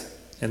death.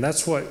 And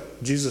that's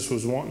what Jesus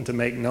was wanting to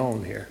make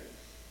known here.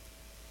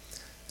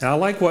 Now, I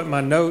like what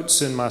my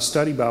notes in my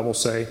study Bible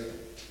say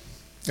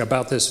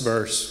about this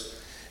verse.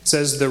 It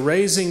says, the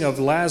raising of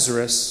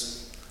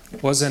Lazarus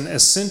was an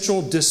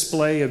essential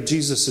display of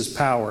Jesus'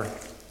 power,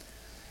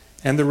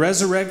 and the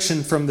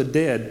resurrection from the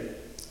dead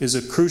is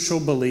a crucial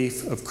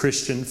belief of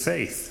Christian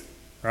faith,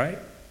 right?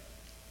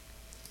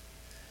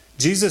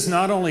 Jesus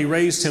not only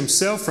raised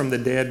Himself from the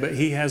dead, but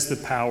He has the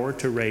power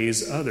to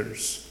raise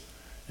others.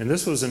 And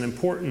this was an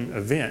important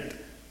event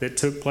that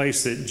took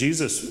place that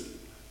Jesus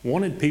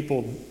wanted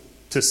people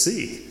to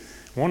see,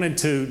 wanted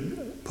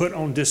to put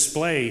on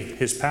display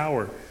His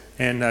power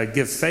and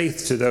give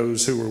faith to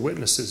those who were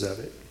witnesses of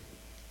it.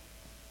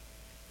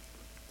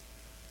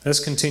 Let's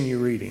continue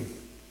reading.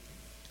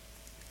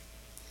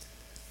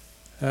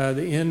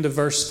 The end of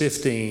verse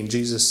 15,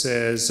 Jesus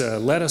says,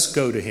 let us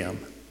go to Him.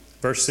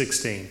 Verse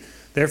 16,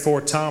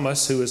 Therefore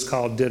Thomas, who is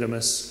called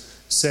Didymus,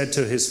 said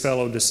to his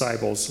fellow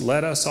disciples,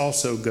 "Let us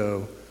also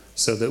go,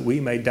 so that we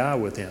may die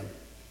with him."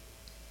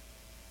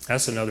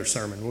 That's another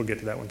sermon. We'll get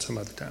to that one some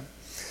other time.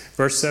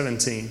 Verse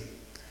 17.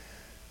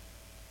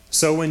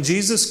 So when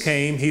Jesus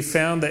came, he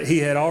found that he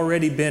had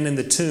already been in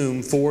the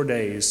tomb 4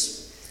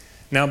 days.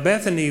 Now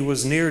Bethany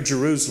was near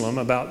Jerusalem,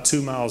 about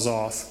 2 miles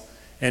off,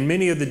 and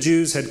many of the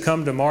Jews had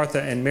come to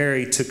Martha and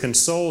Mary to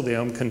console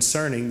them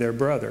concerning their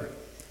brother.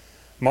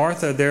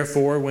 Martha,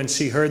 therefore, when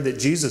she heard that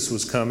Jesus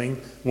was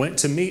coming, went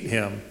to meet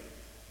him,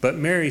 but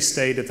Mary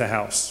stayed at the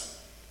house.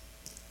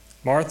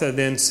 Martha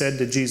then said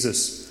to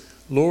Jesus,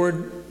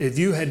 "Lord, if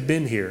you had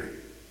been here."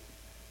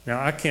 Now,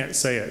 I can't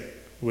say it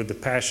with the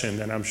passion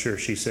that I'm sure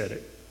she said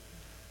it.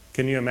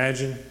 Can you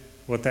imagine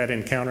what that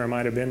encounter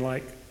might have been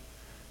like?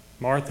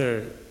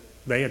 Martha,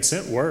 they had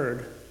sent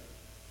word.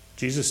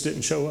 Jesus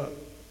didn't show up.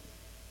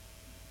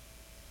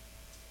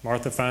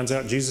 Martha finds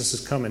out Jesus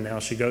is coming now.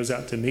 She goes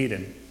out to meet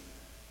him.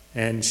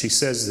 And she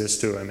says this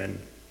to him. And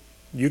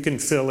you can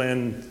fill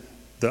in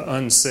the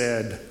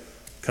unsaid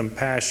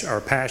compassion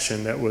or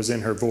passion that was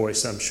in her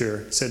voice, I'm sure.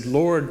 It said,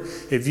 "Lord,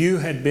 if you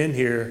had been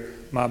here,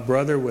 my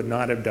brother would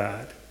not have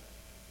died.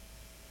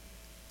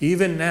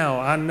 Even now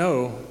I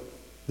know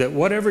that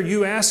whatever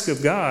you ask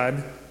of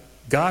God,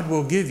 God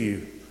will give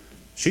you."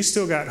 She's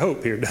still got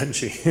hope here, doesn't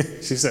she?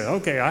 She said,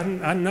 okay,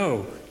 I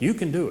know you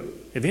can do it.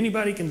 If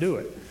anybody can do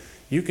it,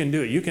 you can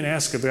do it. You can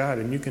ask of God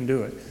and you can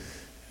do it.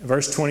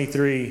 Verse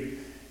 23,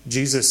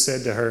 Jesus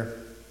said to her,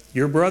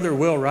 "Your brother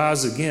will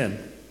rise again."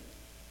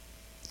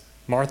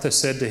 Martha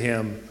said to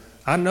him,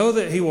 "I know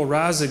that he will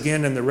rise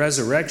again in the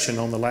resurrection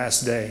on the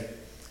last day."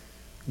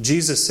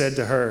 Jesus said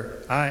to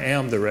her, "I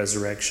am the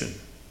resurrection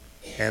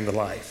and the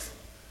life."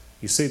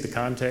 You see the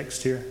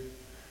context here?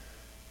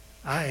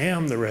 I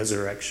am the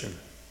resurrection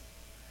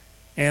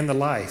and the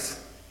life.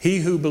 He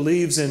who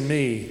believes in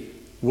me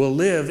will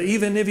live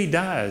even if he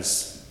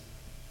dies.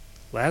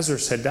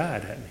 Lazarus had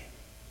died, hadn't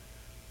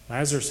he?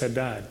 Lazarus had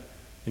died.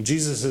 And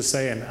Jesus is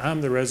saying,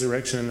 I'm the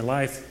resurrection and the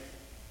life.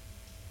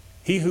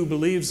 He who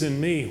believes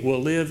in me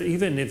will live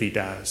even if he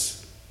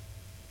dies.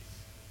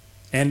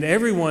 And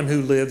everyone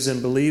who lives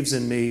and believes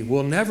in me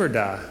will never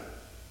die.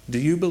 Do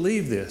you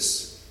believe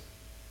this?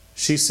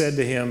 She said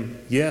to him,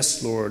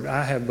 "Yes, Lord,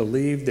 I have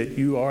believed that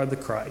you are the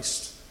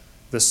Christ,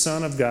 the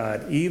Son of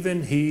God,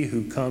 even he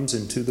who comes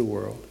into the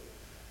world."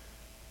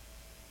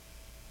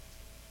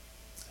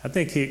 I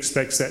think he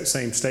expects that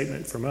same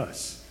statement from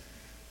us.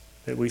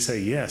 That we say,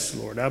 "Yes,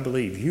 Lord, I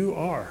believe you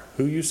are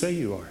who you say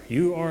you are.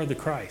 You are the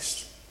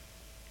Christ."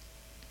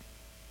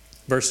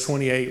 Verse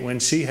 28, when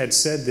she had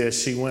said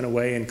this, she went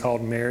away and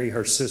called Mary,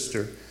 her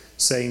sister,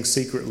 saying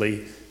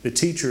secretly, "The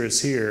teacher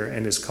is here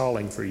and is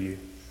calling for you."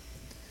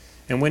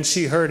 And when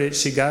she heard it,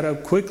 she got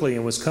up quickly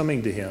and was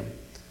coming to him.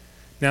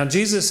 Now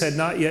Jesus had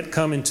not yet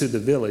come into the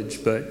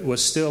village, but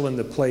was still in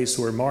the place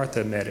where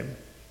Martha met him.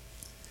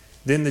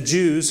 Then the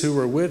Jews who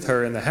were with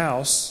her in the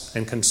house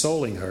and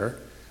consoling her,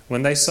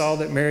 when they saw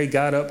that Mary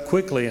got up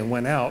quickly and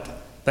went out,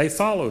 they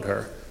followed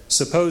her,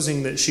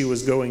 supposing that she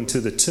was going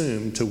to the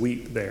tomb to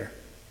weep there.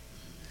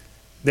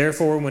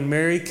 Therefore, when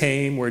Mary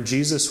came where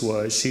Jesus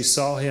was, she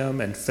saw him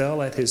and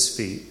fell at his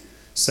feet,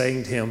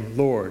 saying to him,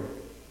 "Lord,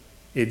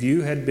 if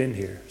you had been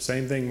here,"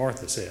 same thing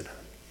Martha said,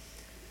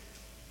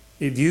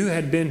 "if you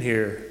had been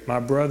here, my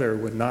brother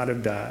would not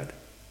have died."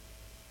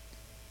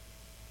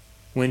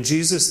 When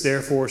Jesus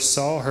therefore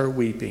saw her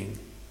weeping,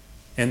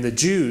 and the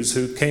Jews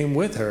who came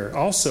with her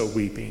also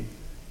weeping,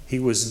 he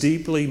was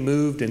deeply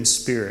moved in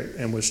spirit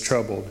and was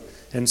troubled,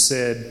 and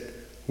said,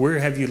 "Where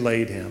have you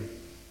laid him?"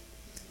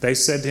 They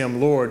said to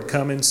him, "Lord,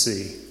 come and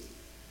see."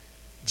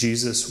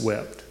 Jesus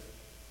wept.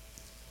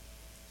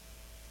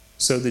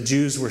 So the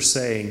Jews were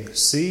saying,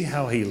 "See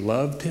how he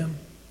loved him?"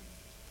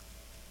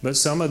 But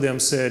some of them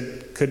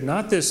said, "Could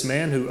not this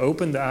man who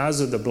opened the eyes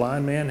of the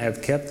blind man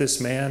have kept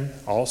this man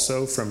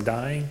also from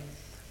dying?"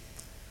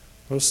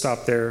 We'll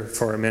stop there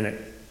for a minute.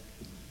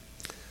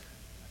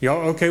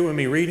 Y'all okay with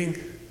me reading?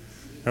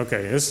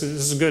 Okay, this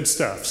is good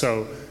stuff.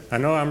 So I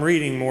know I'm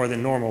reading more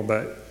than normal,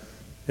 but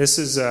this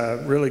is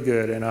really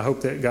good, and I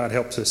hope that God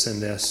helps us in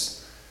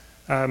this.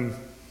 I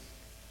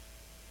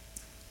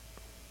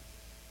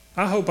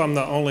hope I'm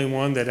the only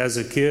one that as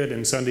a kid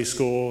in Sunday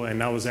school,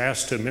 and I was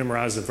asked to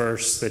memorize a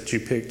verse, that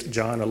you picked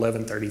John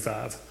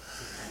 11:35.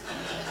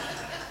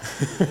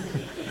 I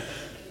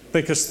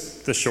think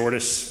it's the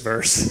shortest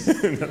verse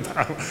in the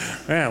Bible.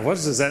 Man, what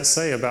does that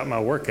say about my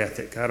work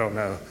ethic? I don't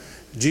know.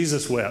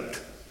 Jesus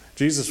wept.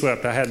 Jesus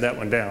wept. I had that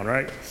one down,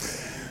 right?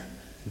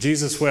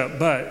 Jesus wept.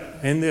 But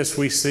in this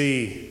we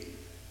see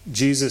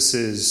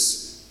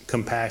Jesus'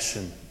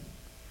 compassion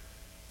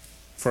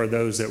for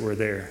those that were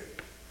there.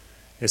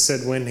 It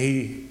said when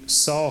he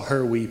saw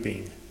her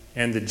weeping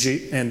and the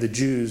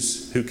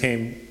Jews who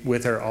came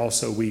with her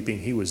also weeping,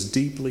 he was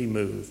deeply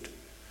moved.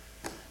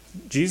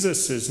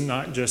 Jesus is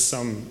not just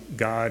some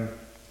God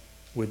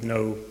with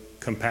no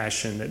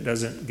compassion that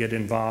doesn't get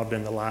involved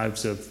in the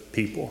lives of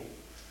people.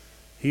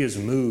 He is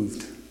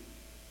moved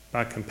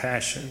by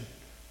compassion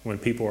when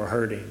people are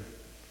hurting,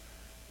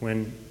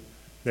 when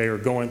they are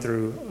going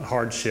through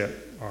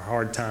hardship or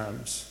hard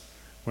times,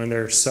 when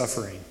they're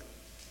suffering.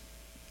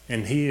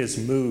 And he is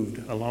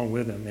moved along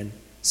with them. And it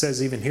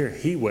says even here,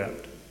 he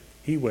wept.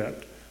 He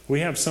wept. We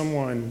have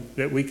someone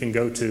that we can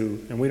go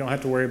to, and we don't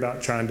have to worry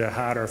about trying to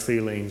hide our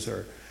feelings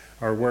or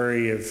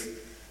worry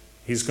if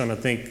he's going to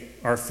think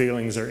our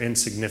feelings are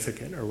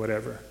insignificant or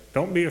whatever.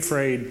 Don't be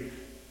afraid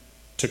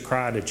to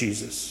cry to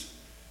Jesus,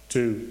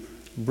 to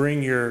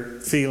bring your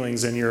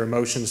feelings and your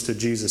emotions to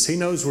Jesus. He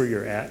knows where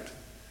you're at,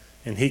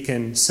 and he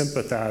can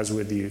sympathize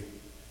with you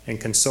and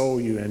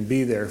console you and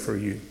be there for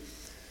you.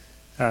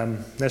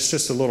 That's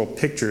just a little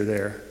picture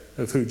there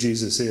of who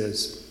Jesus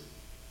is.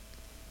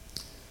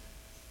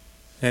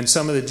 And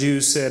some of the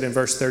Jews said in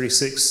verse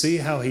 36, see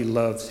how he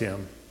loved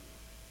him.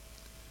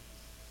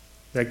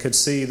 They could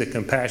see the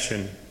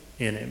compassion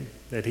in him,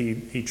 that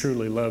he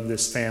truly loved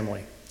this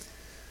family.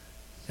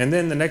 And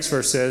then the next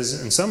verse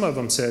says, and some of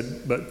them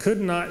said, but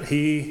could not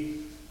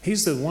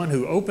he's the one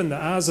who opened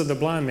the eyes of the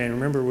blind man.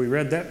 Remember, we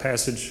read that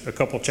passage a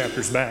couple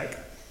chapters back.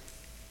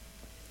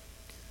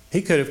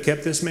 He could have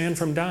kept this man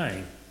from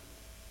dying.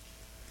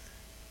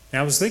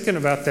 Now, I was thinking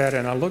about that,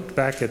 and I looked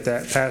back at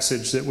that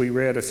passage that we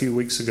read a few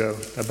weeks ago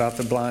about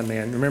the blind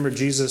man. Remember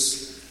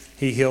Jesus,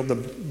 he healed the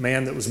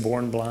man that was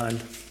born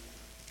blind.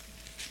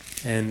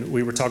 And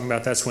we were talking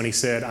about that's when he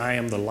said, I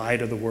am the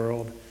light of the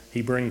world.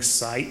 He brings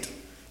sight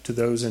to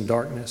those in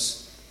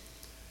darkness.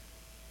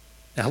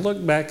 Now, I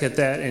looked back at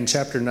that in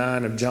chapter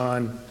 9 of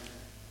John,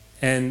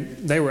 and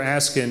they were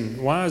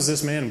asking, why is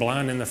this man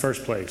blind in the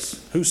first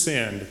place? Who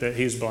sinned that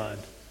he's blind?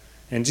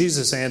 And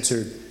Jesus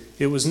answered,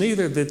 it was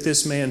neither that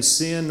this man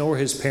sinned nor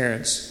his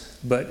parents,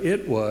 but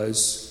it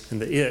was,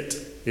 and the it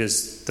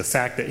is the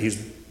fact that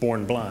he's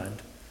born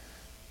blind.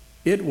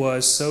 It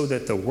was so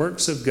that the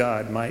works of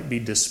God might be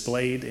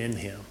displayed in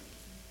him.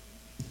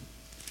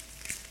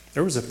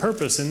 There was a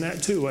purpose in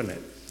that too, wasn't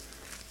it?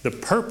 The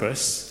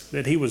purpose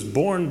that he was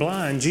born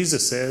blind,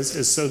 Jesus says,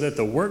 is so that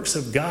the works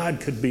of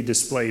God could be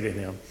displayed in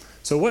him.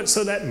 So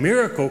that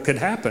miracle could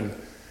happen,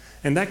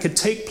 and that could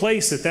take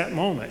place at that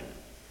moment.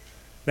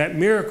 That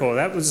miracle,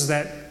 that was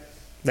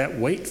that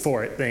wait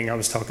for it thing I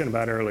was talking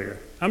about earlier.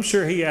 I'm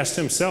sure he asked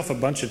himself a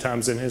bunch of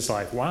times in his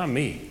life, why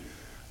me?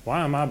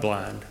 Why am I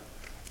blind?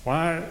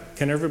 Why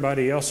can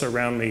everybody else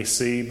around me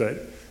see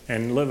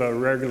and live a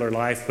regular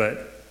life,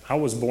 but I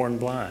was born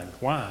blind?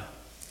 Why?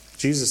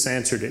 Jesus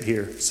answered it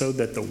here, so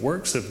that the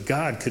works of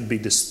God could be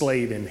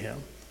displayed in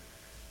him.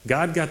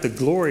 God got the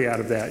glory out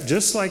of that.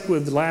 Just like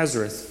with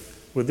Lazarus,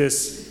 with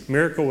this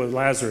miracle with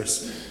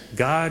Lazarus,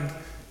 God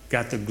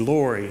got the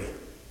glory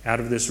out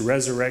of this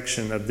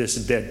resurrection of this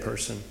dead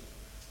person,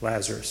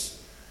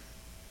 Lazarus.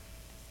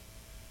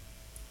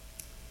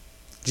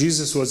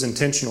 Jesus was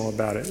intentional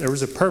about it. There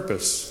was a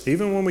purpose.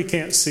 Even when we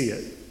can't see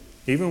it,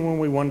 even when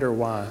we wonder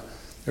why,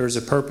 there is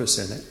a purpose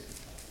in it.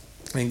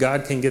 And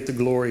God can get the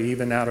glory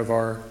even out of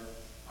our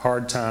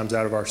hard times,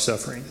 out of our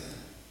suffering.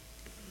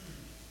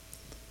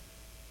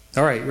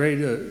 All right, ready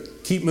to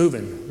keep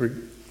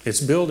moving. It's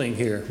building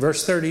here.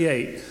 Verse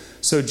 38.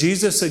 So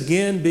Jesus,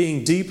 again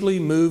being deeply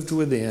moved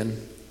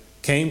within,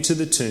 came to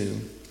the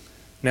tomb.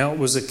 Now it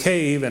was a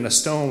cave, and a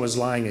stone was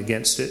lying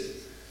against it.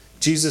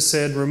 Jesus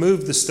said,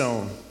 remove the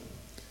stone.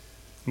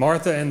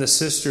 Martha and the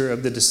sister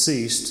of the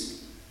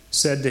deceased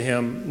said to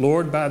him,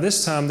 Lord, by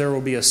this time there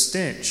will be a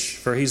stench,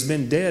 for he's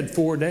been dead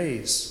 4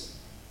 days.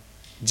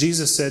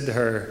 Jesus said to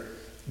her,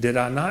 did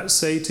I not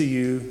say to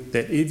you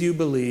that if you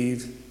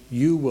believe,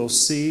 you will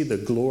see the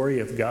glory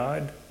of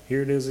God?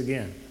 Here it is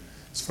again.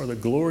 It's for the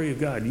glory of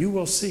God. You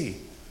will see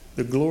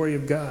the glory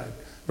of God.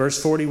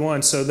 Verse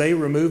 41, so they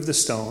removed the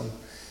stone.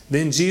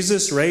 Then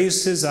Jesus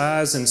raised his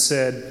eyes and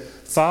said,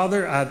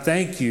 Father, I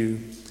thank you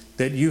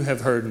that you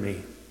have heard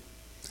me.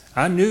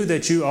 I knew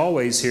that you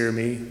always hear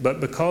me, but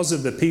because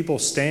of the people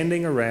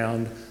standing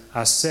around,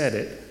 I said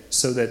it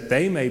so that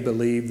they may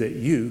believe that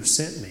you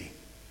sent me.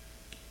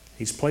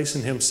 He's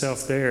placing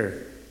himself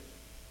there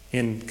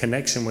in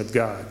connection with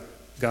God,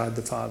 God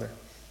the Father.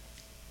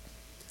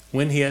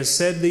 When he has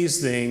said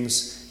these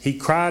things, he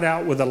cried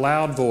out with a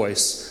loud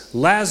voice,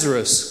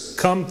 Lazarus,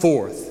 come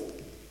forth.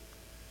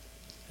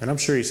 And I'm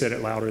sure he said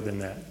it louder than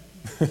that.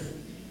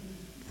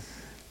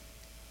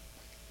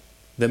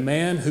 The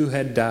man who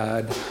had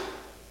died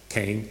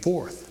came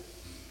forth.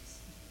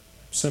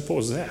 Simple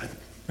as that.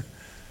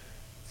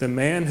 The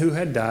man who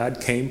had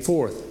died came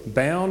forth,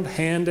 bound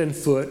hand and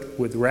foot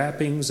with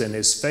wrappings, and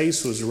his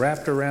face was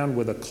wrapped around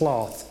with a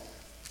cloth.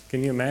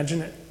 Can you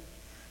imagine it?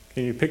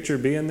 Can you picture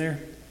being there?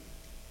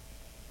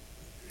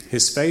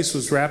 His face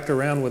was wrapped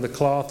around with a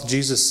cloth.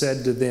 Jesus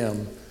said to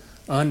them,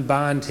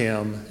 unbind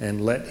him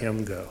and let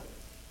him go.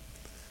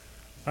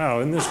 Wow,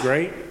 isn't this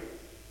great?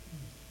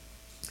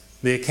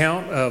 The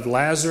account of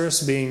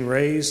Lazarus being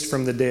raised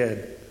from the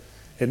dead.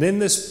 And in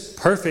this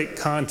perfect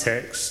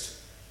context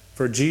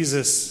for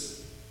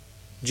Jesus's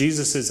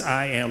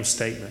I am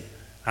statement.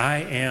 I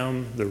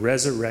am the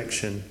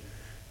resurrection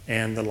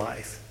and the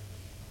life.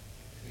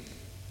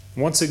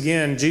 Once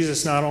again,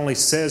 Jesus not only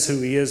says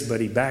who he is,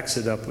 but he backs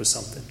it up with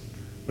something.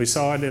 We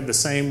saw it in the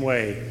same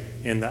way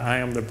in the I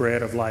am the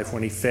bread of life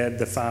when he fed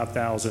the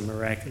 5,000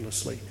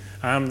 miraculously.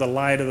 I am the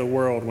light of the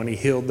world when he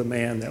healed the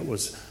man that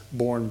was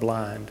born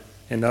blind,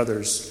 and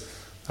others.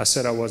 I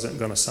said I wasn't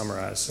going to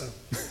summarize, so.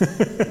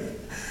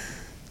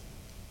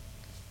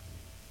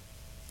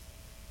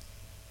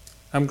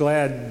 I'm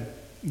glad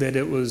that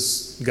it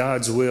was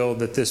God's will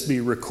that this be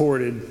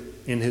recorded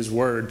in his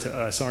word to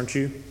us, aren't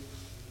you?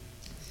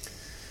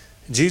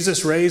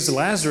 Jesus raised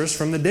Lazarus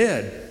from the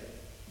dead.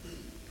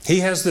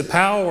 He has the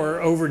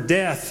power over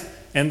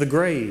death and the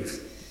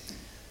grave.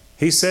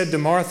 He said to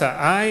Martha,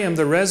 I am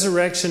the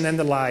resurrection and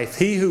the life.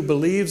 He who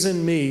believes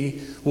in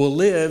me will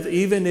live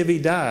even if he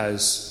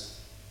dies.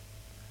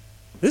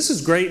 This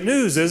is great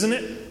news, isn't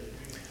it?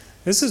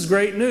 This is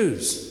great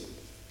news.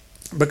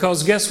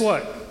 Because guess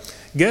what?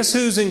 Guess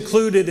who's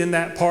included in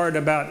that part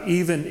about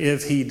even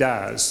if he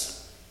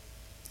dies?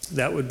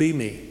 That would be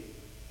me.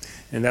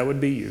 And that would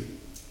be you.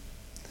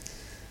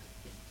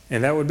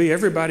 And that would be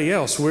everybody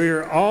else.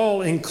 We're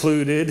all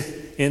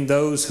included in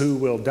those who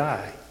will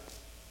die.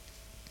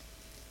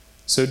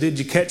 So did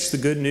you catch the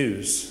good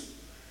news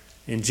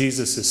in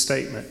Jesus'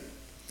 statement?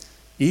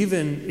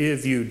 Even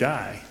if you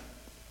die,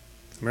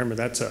 remember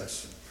that's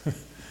us.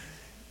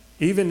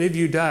 Even if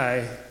you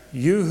die,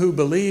 you who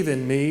believe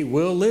in me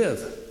will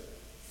live.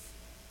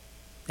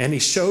 And he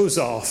shows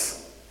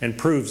off and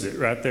proves it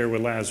right there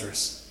with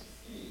Lazarus.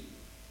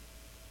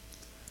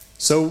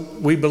 So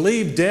we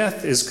believe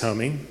death is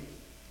coming.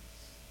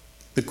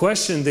 The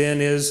question then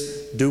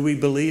is, do we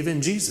believe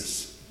in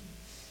Jesus?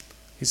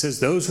 He says,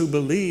 those who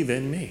believe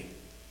in me,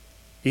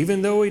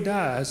 even though he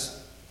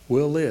dies,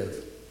 will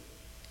live.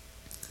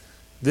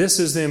 This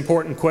is the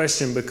important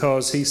question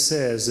because he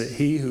says that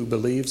he who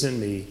believes in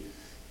me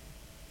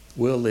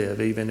will live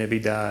even if he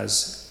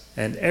dies.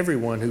 And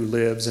everyone who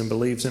lives and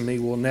believes in me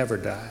will never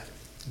die.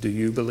 Do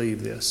you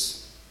believe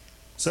this?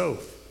 So,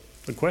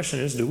 the question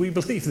is, do we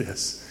believe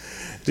this?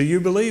 Do you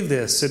believe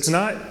this? It's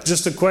not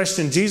just a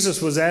question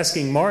Jesus was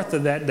asking Martha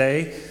that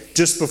day,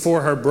 just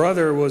before her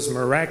brother was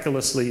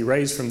miraculously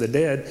raised from the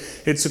dead.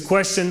 It's a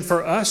question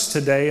for us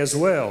today as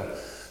well.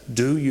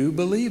 Do you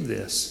believe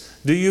this?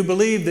 Do you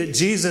believe that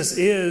Jesus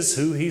is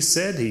who he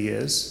said he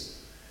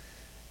is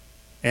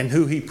and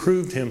who he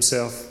proved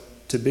himself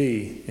to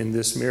be in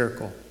this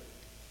miracle?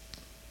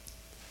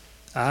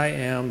 I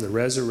am the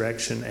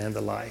resurrection and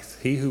the life.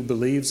 He who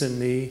believes in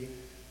me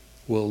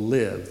will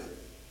live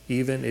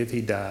even if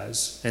he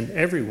dies. And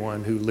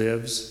everyone who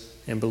lives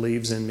and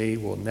believes in me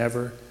will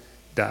never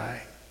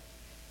die.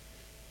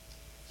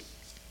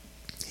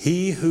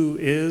 He who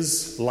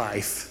is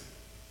life,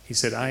 he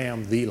said, I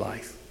am the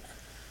life.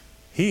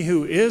 He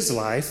who is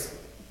life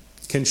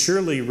can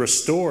surely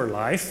restore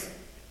life.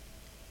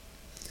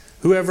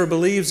 Whoever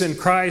believes in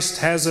Christ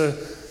has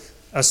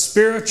a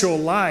spiritual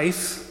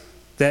life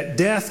that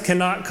death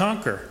cannot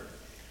conquer.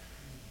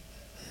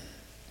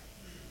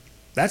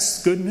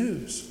 That's good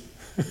news.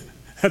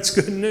 That's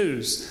good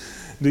news.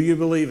 Do you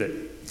believe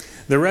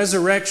it? The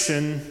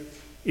resurrection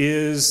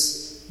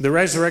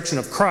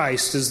of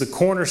Christ is the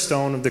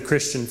cornerstone of the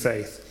Christian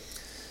faith,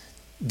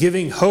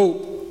 giving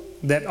hope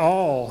that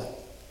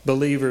all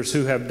believers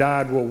who have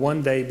died will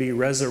one day be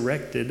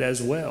resurrected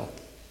as well.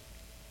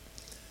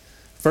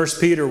 1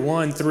 Peter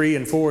 1, 3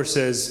 and 4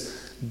 says,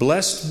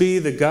 Blessed be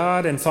the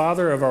God and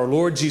Father of our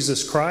Lord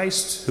Jesus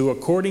Christ, who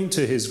according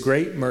to his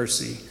great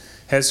mercy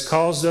has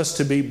caused us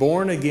to be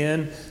born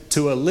again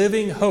to a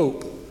living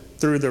hope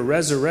through the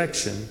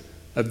resurrection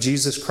of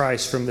Jesus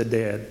Christ from the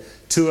dead,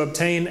 to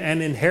obtain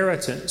an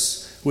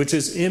inheritance which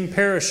is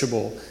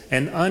imperishable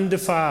and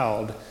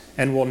undefiled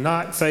and will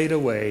not fade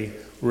away,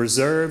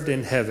 reserved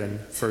in heaven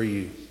for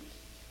you.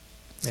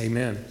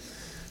 Amen.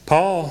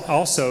 Paul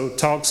also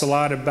talks a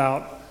lot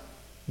about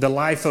the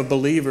life of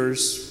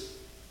believers,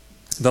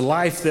 the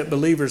life that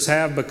believers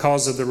have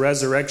because of the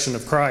resurrection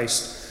of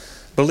Christ.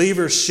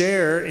 Believers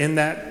share in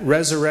that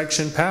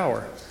resurrection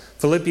power.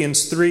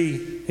 Philippians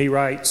 3, he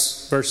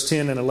writes, verse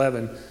 10 and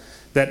 11,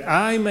 that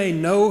I may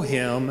know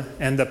him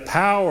and the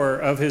power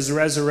of his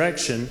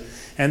resurrection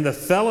and the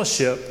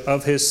fellowship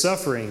of his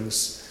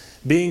sufferings,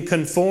 being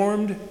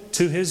conformed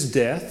to his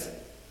death,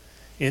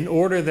 in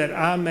order that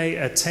I may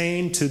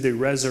attain to the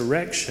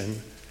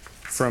resurrection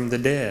from the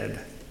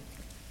dead.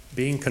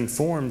 Being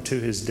conformed to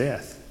his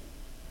death.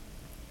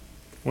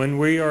 When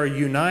we are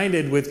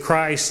united with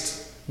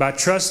Christ by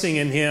trusting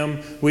in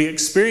him, we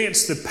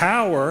experience the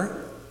power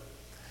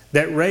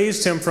that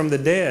raised him from the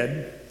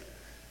dead.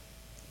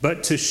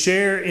 But to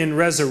share in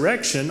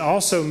resurrection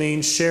also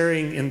means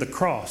sharing in the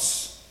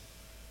cross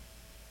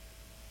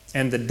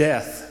and the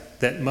death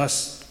that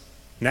must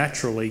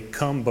naturally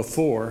come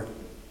before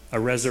a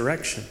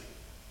resurrection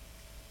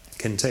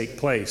can take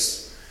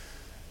place.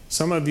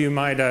 Some of you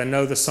might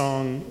know the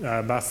song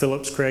by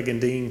Phillips, Craig, and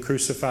Dean,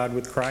 Crucified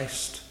with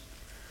Christ.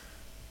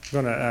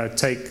 I'm going to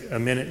take a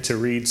minute to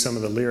read some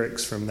of the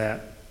lyrics from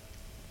that.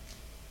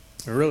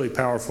 They're really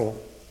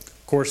powerful.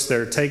 Of course,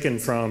 they're taken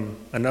from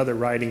another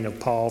writing of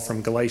Paul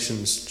from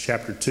Galatians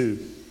chapter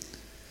 2.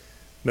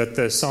 But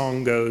the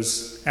song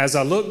goes, As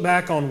I look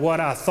back on what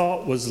I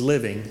thought was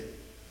living,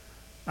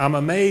 I'm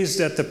amazed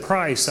at the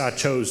price I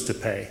chose to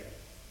pay.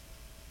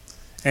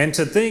 And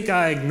to think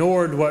I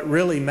ignored what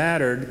really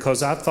mattered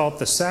because I thought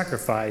the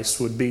sacrifice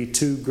would be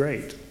too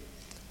great.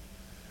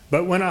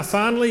 But when I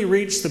finally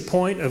reached the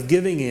point of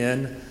giving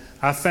in,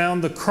 I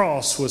found the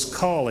cross was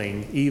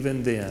calling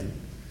even then.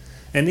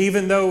 And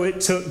even though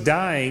it took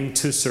dying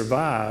to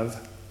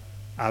survive,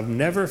 I've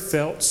never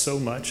felt so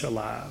much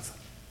alive.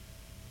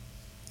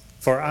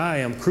 For I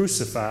am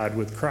crucified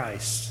with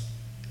Christ,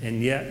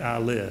 and yet I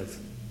live.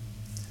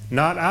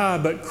 Not I,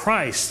 but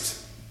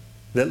Christ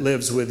that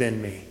lives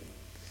within me.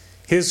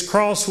 His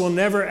cross will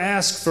never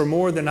ask for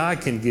more than I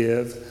can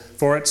give,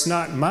 for it's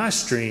not my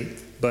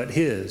strength, but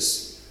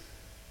His.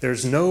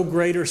 There's no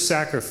greater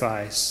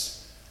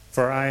sacrifice,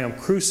 for I am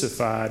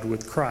crucified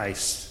with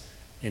Christ,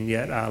 and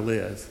yet I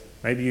live.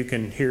 Maybe you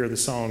can hear the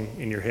song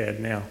in your head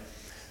now.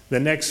 The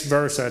next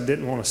verse I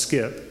didn't want to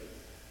skip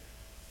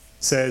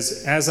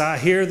says, as I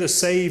hear the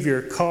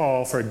Savior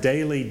call for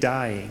daily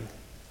dying,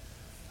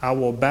 I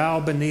will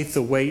bow beneath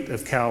the weight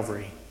of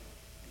Calvary.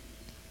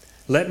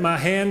 Let my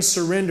hands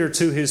surrender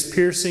to His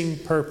piercing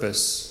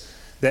purpose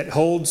that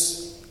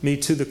holds me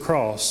to the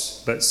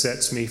cross but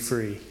sets me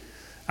free.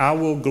 I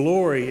will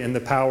glory in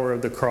the power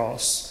of the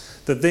cross.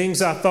 The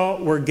things I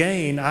thought were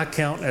gain I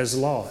count as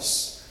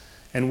loss.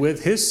 And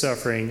with His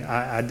suffering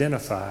I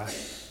identify,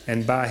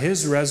 and by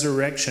His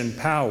resurrection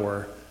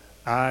power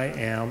I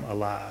am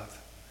alive.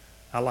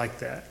 I like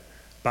that.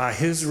 By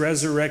His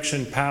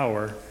resurrection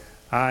power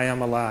I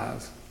am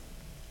alive.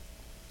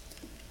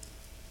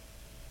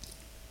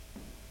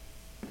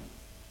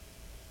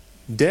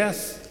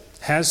 Death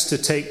has to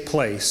take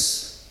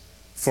place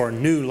for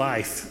new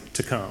life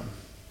to come.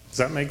 Does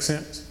that make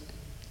sense?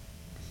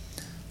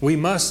 We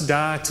must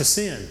die to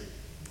sin.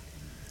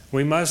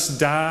 We must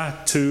die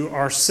to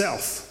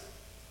ourself.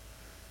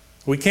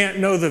 We can't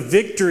know the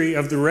victory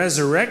of the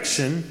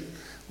resurrection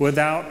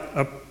without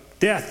a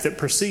death that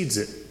precedes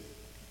it.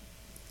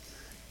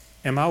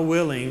 Am I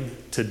willing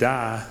to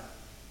die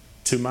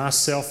to my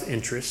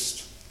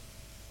self-interest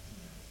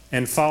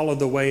and follow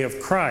the way of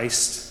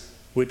Christ,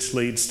 which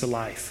leads to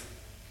life?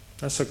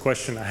 That's a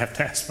question I have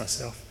to ask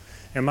myself.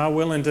 Am I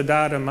willing to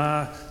die to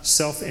my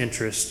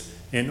self-interest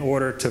in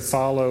order to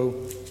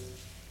follow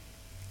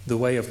the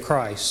way of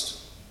Christ,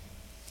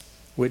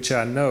 which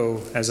I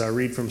know, as I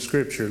read from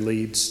Scripture,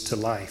 leads to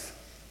life,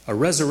 a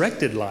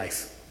resurrected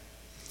life?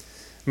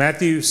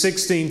 Matthew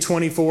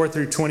 16:24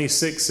 through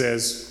 26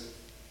 says,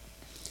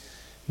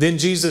 then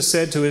Jesus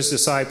said to His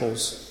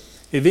disciples,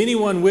 if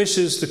anyone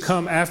wishes to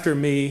come after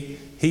me,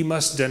 he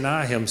must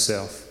deny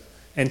himself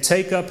and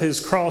take up his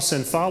cross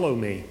and follow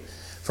me.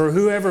 For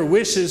whoever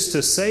wishes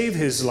to save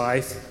his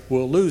life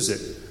will lose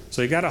it.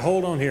 So you got to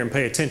hold on here and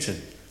pay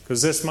attention,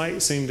 because this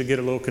might seem to get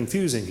a little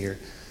confusing here.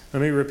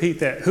 Let me repeat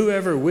that.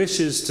 Whoever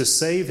wishes to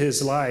save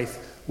his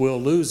life will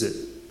lose it.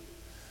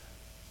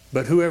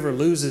 But whoever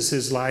loses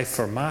his life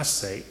for my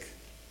sake,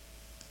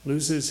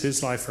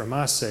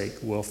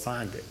 will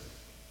find it.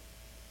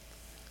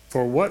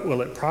 For what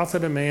will it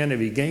profit a man if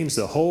he gains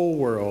the whole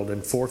world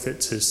and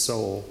forfeits his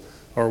soul?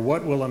 Or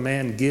what will a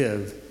man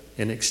give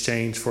in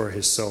exchange for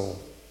his soul?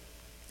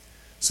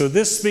 So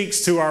this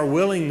speaks to our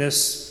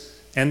willingness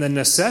and the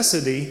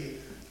necessity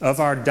of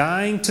our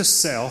dying to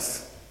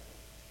self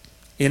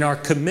in our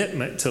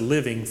commitment to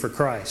living for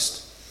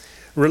Christ.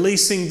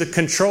 Releasing the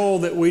control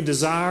that we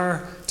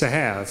desire to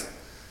have.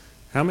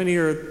 How many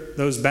are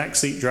those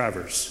backseat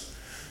drivers?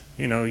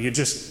 You know, you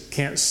just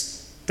can't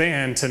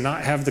stand to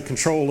not have the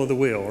control of the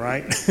wheel,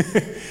 right?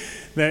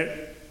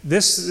 That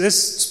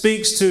this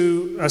speaks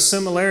to a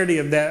similarity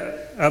of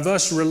that, of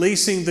us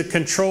releasing the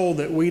control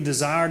that we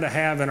desire to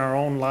have in our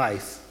own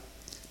life,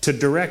 to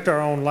direct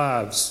our own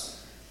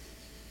lives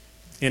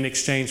in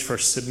exchange for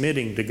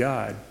submitting to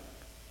God.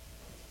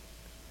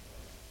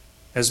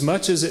 As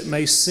much as it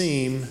may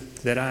seem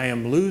that I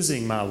am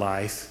losing my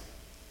life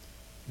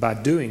by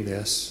doing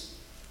this,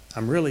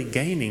 I'm really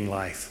gaining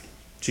life,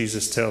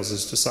 Jesus tells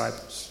His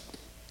disciples.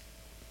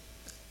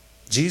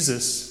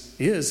 Jesus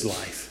is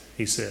life,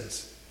 He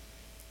says.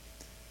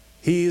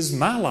 He is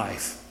my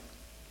life.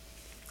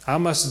 I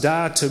must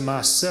die to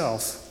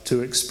myself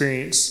to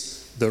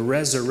experience the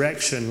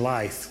resurrection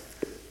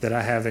life that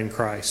I have in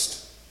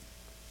Christ.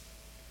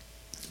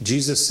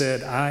 Jesus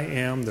said, I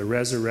am the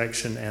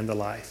resurrection and the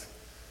life.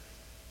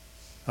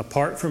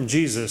 Apart from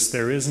Jesus,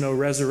 there is no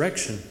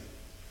resurrection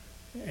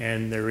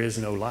and there is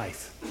no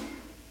life.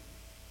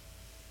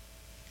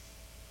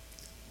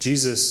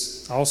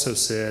 Jesus also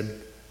said,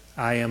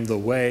 I am the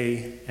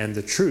way and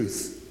the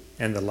truth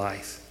and the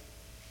life.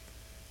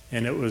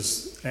 And it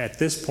was at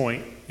this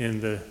point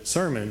in the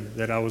sermon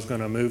that I was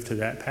going to move to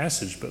that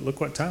passage, but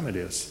look what time it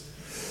is.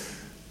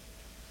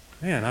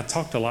 Man, I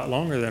talked a lot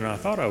longer than I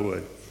thought I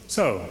would.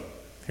 So,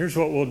 here's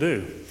what we'll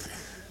do.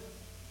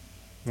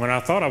 When I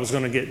thought I was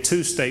going to get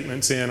 2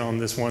 statements in on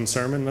this one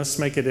sermon, let's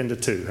make it into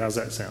 2. How's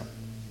that sound?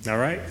 All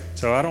right?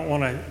 So I don't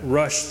want to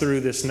rush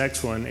through this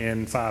next one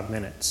in 5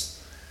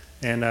 minutes.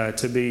 And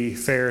to be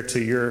fair to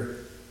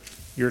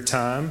your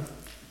time,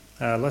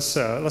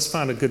 let's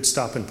find a good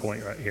stopping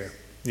point right here.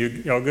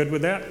 Y'all good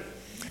with that?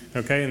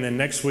 Okay, and then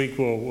next week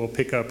we'll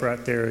pick up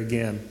right there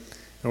again.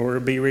 And we're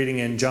going to be reading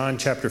in John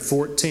chapter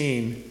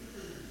 14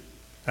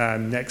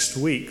 next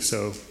week.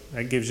 So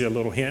that gives you a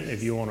little hint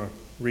if you want to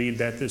read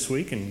that this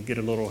week and get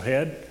a little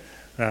ahead.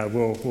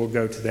 We'll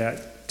go to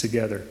that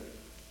together.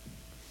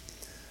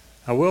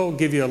 I will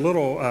give you a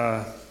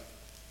little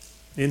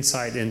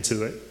insight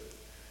into it.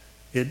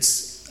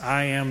 It's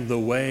I am the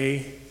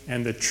way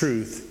and the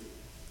truth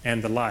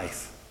and the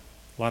life.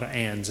 A lot of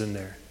ands in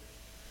there.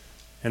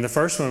 And the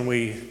first one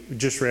we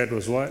just read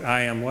was what?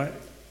 I am what?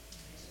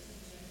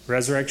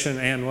 Resurrection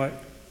and what?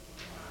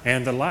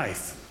 And the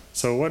life.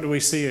 So what do we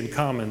see in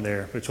common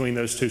there between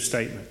those two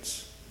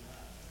statements?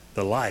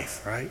 The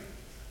life, right?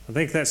 I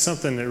think that's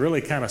something that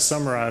really kind of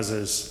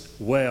summarizes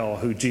well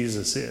who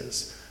Jesus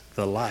is.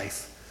 The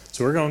life.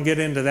 So we're going to get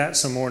into that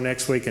some more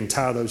next week and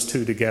tie those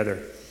two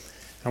together.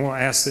 I want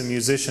to ask the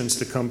musicians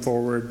to come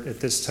forward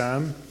at this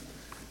time,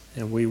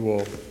 and we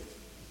will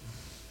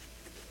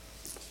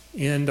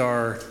end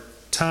our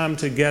time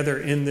together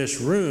in this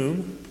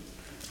room,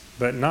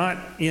 but not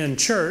in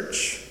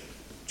church.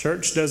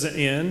 Church doesn't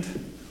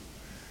end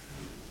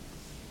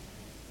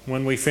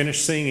when we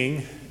finish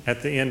singing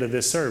at the end of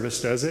this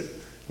service, does it?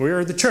 We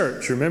are the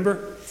church,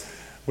 remember?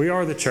 We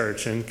are the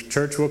church, and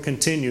church will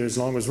continue as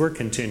long as we're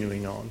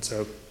continuing on.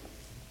 So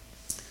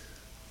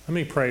let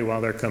me pray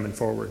while they're coming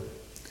forward.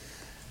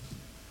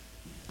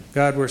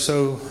 God, we're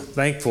so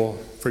thankful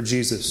for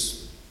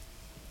Jesus.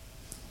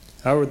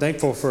 God, we're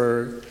thankful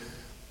for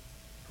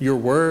your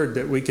word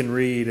that we can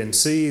read and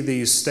see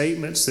these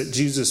statements that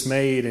Jesus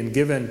made and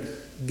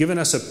given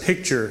us a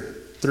picture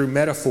through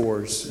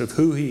metaphors of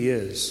who he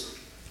is.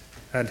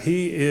 And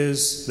he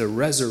is the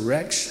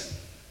resurrection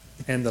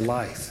and the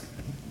life.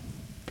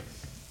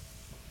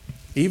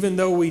 Even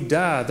though we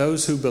die,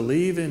 those who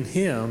believe in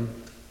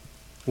him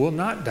will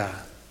not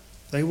die.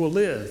 They will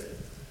live.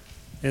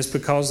 And it's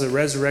because of the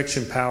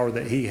resurrection power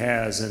that he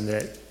has and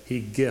that he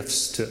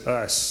gifts to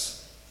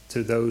us,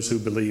 to those who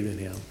believe in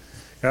him.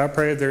 God, I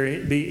pray if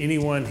there be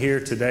anyone here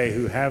today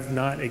who have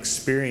not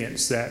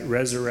experienced that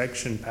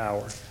resurrection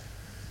power,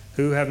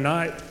 who have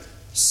not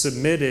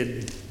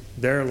submitted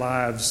their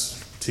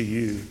lives to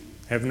you,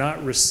 have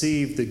not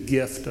received the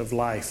gift of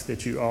life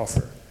that you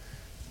offer.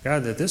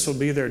 God, that this will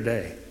be their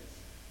day.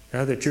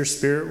 God, that your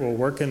Spirit will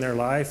work in their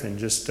life and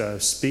just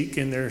speak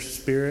in their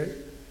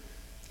spirit.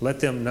 Let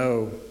them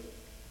know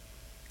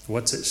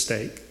what's at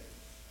stake.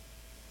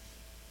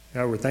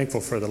 God, we're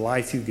thankful for the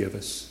life you give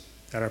us.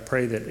 God, I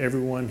pray that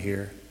everyone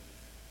here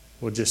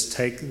will just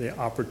take the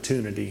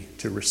opportunity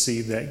to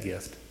receive that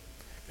gift.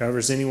 God, if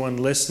there's anyone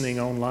listening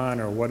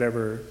online or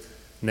whatever,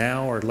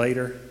 now or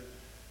later,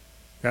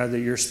 God,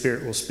 that your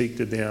Spirit will speak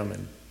to them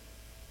and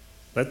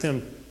let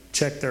them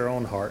check their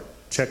own heart,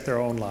 check their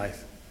own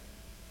life.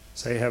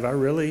 Say, have I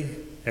really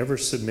ever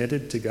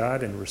submitted to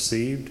God and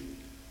received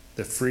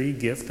the free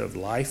gift of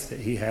life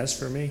that he has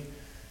for me?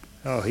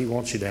 Oh, he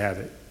wants you to have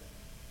it.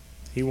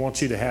 He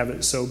wants you to have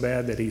it so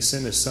bad that he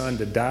sent his son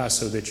to die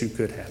so that you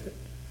could have it.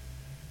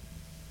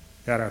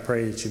 God, I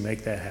pray that you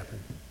make that happen.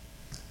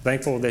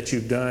 Thankful that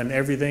you've done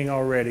everything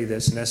already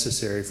that's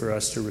necessary for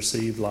us to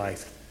receive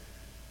life,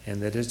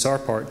 and that it's our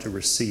part to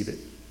receive it.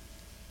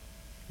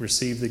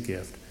 Receive the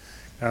gift.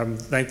 I'm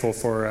thankful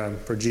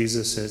for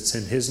Jesus. It's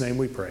in his name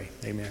we pray.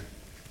 Amen.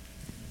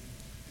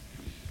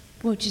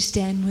 Won't you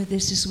stand with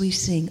us as we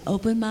sing,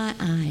 Open My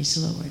Eyes,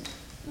 Lord.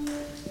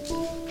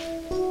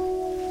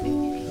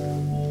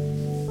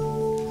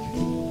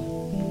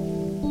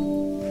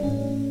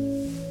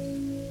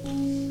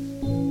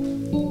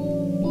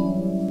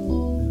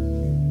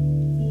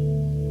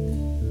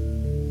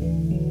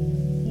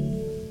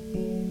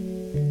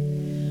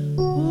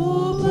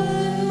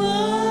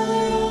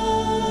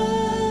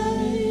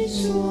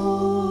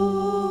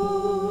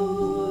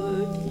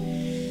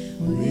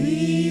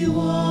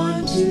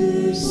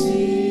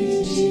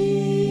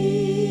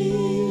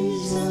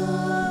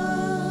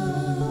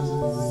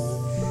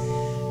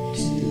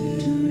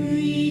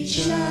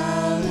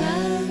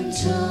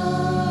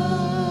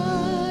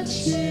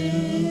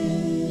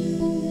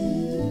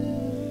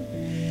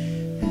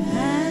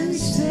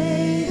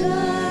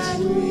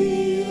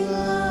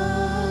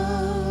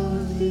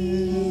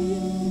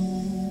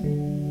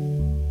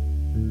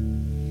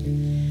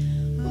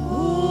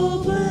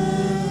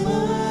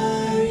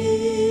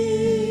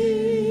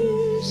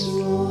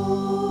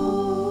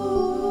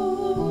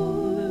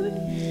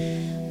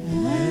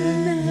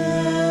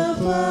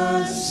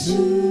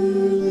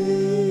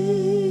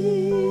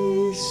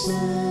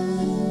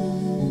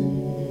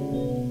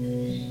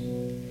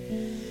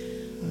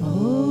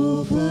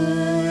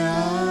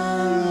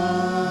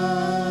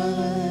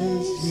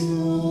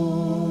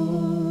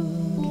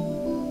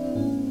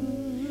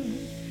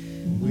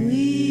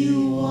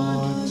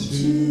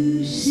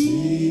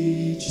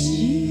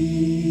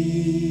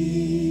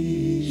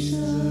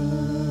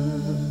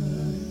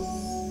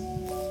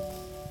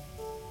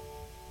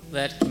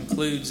 That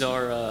concludes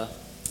our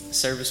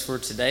service for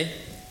today.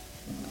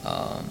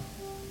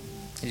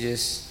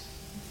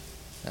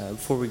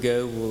 Before we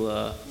go,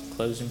 we'll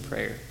close in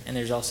prayer. And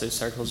there's also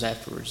circles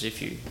afterwards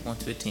if you want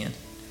to attend.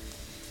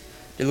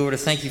 Dear Lord, I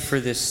thank you for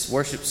this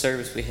worship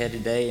service we had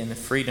today and the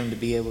freedom to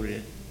be able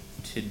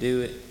to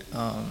do it.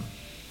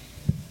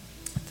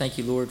 Thank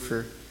you, Lord,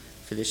 for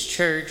this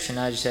church, and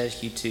I just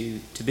ask you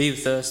to be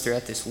with us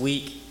throughout this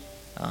week.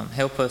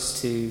 Help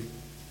us to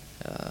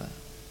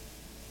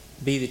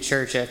be the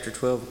church after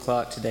 12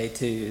 o'clock today,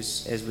 too,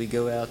 as we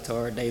go out to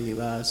our daily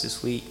lives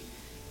this week.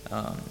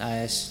 I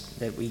ask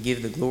that we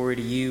give the glory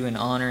to you and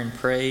honor and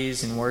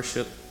praise and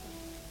worship,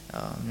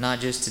 not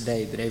just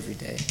today, but every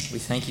day. We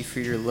thank you for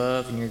your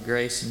love and your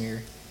grace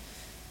and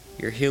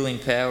your healing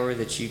power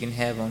that you can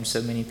have on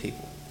so many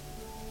people.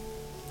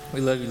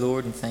 We love you,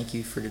 Lord, and thank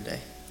you for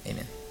today.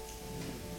 Amen.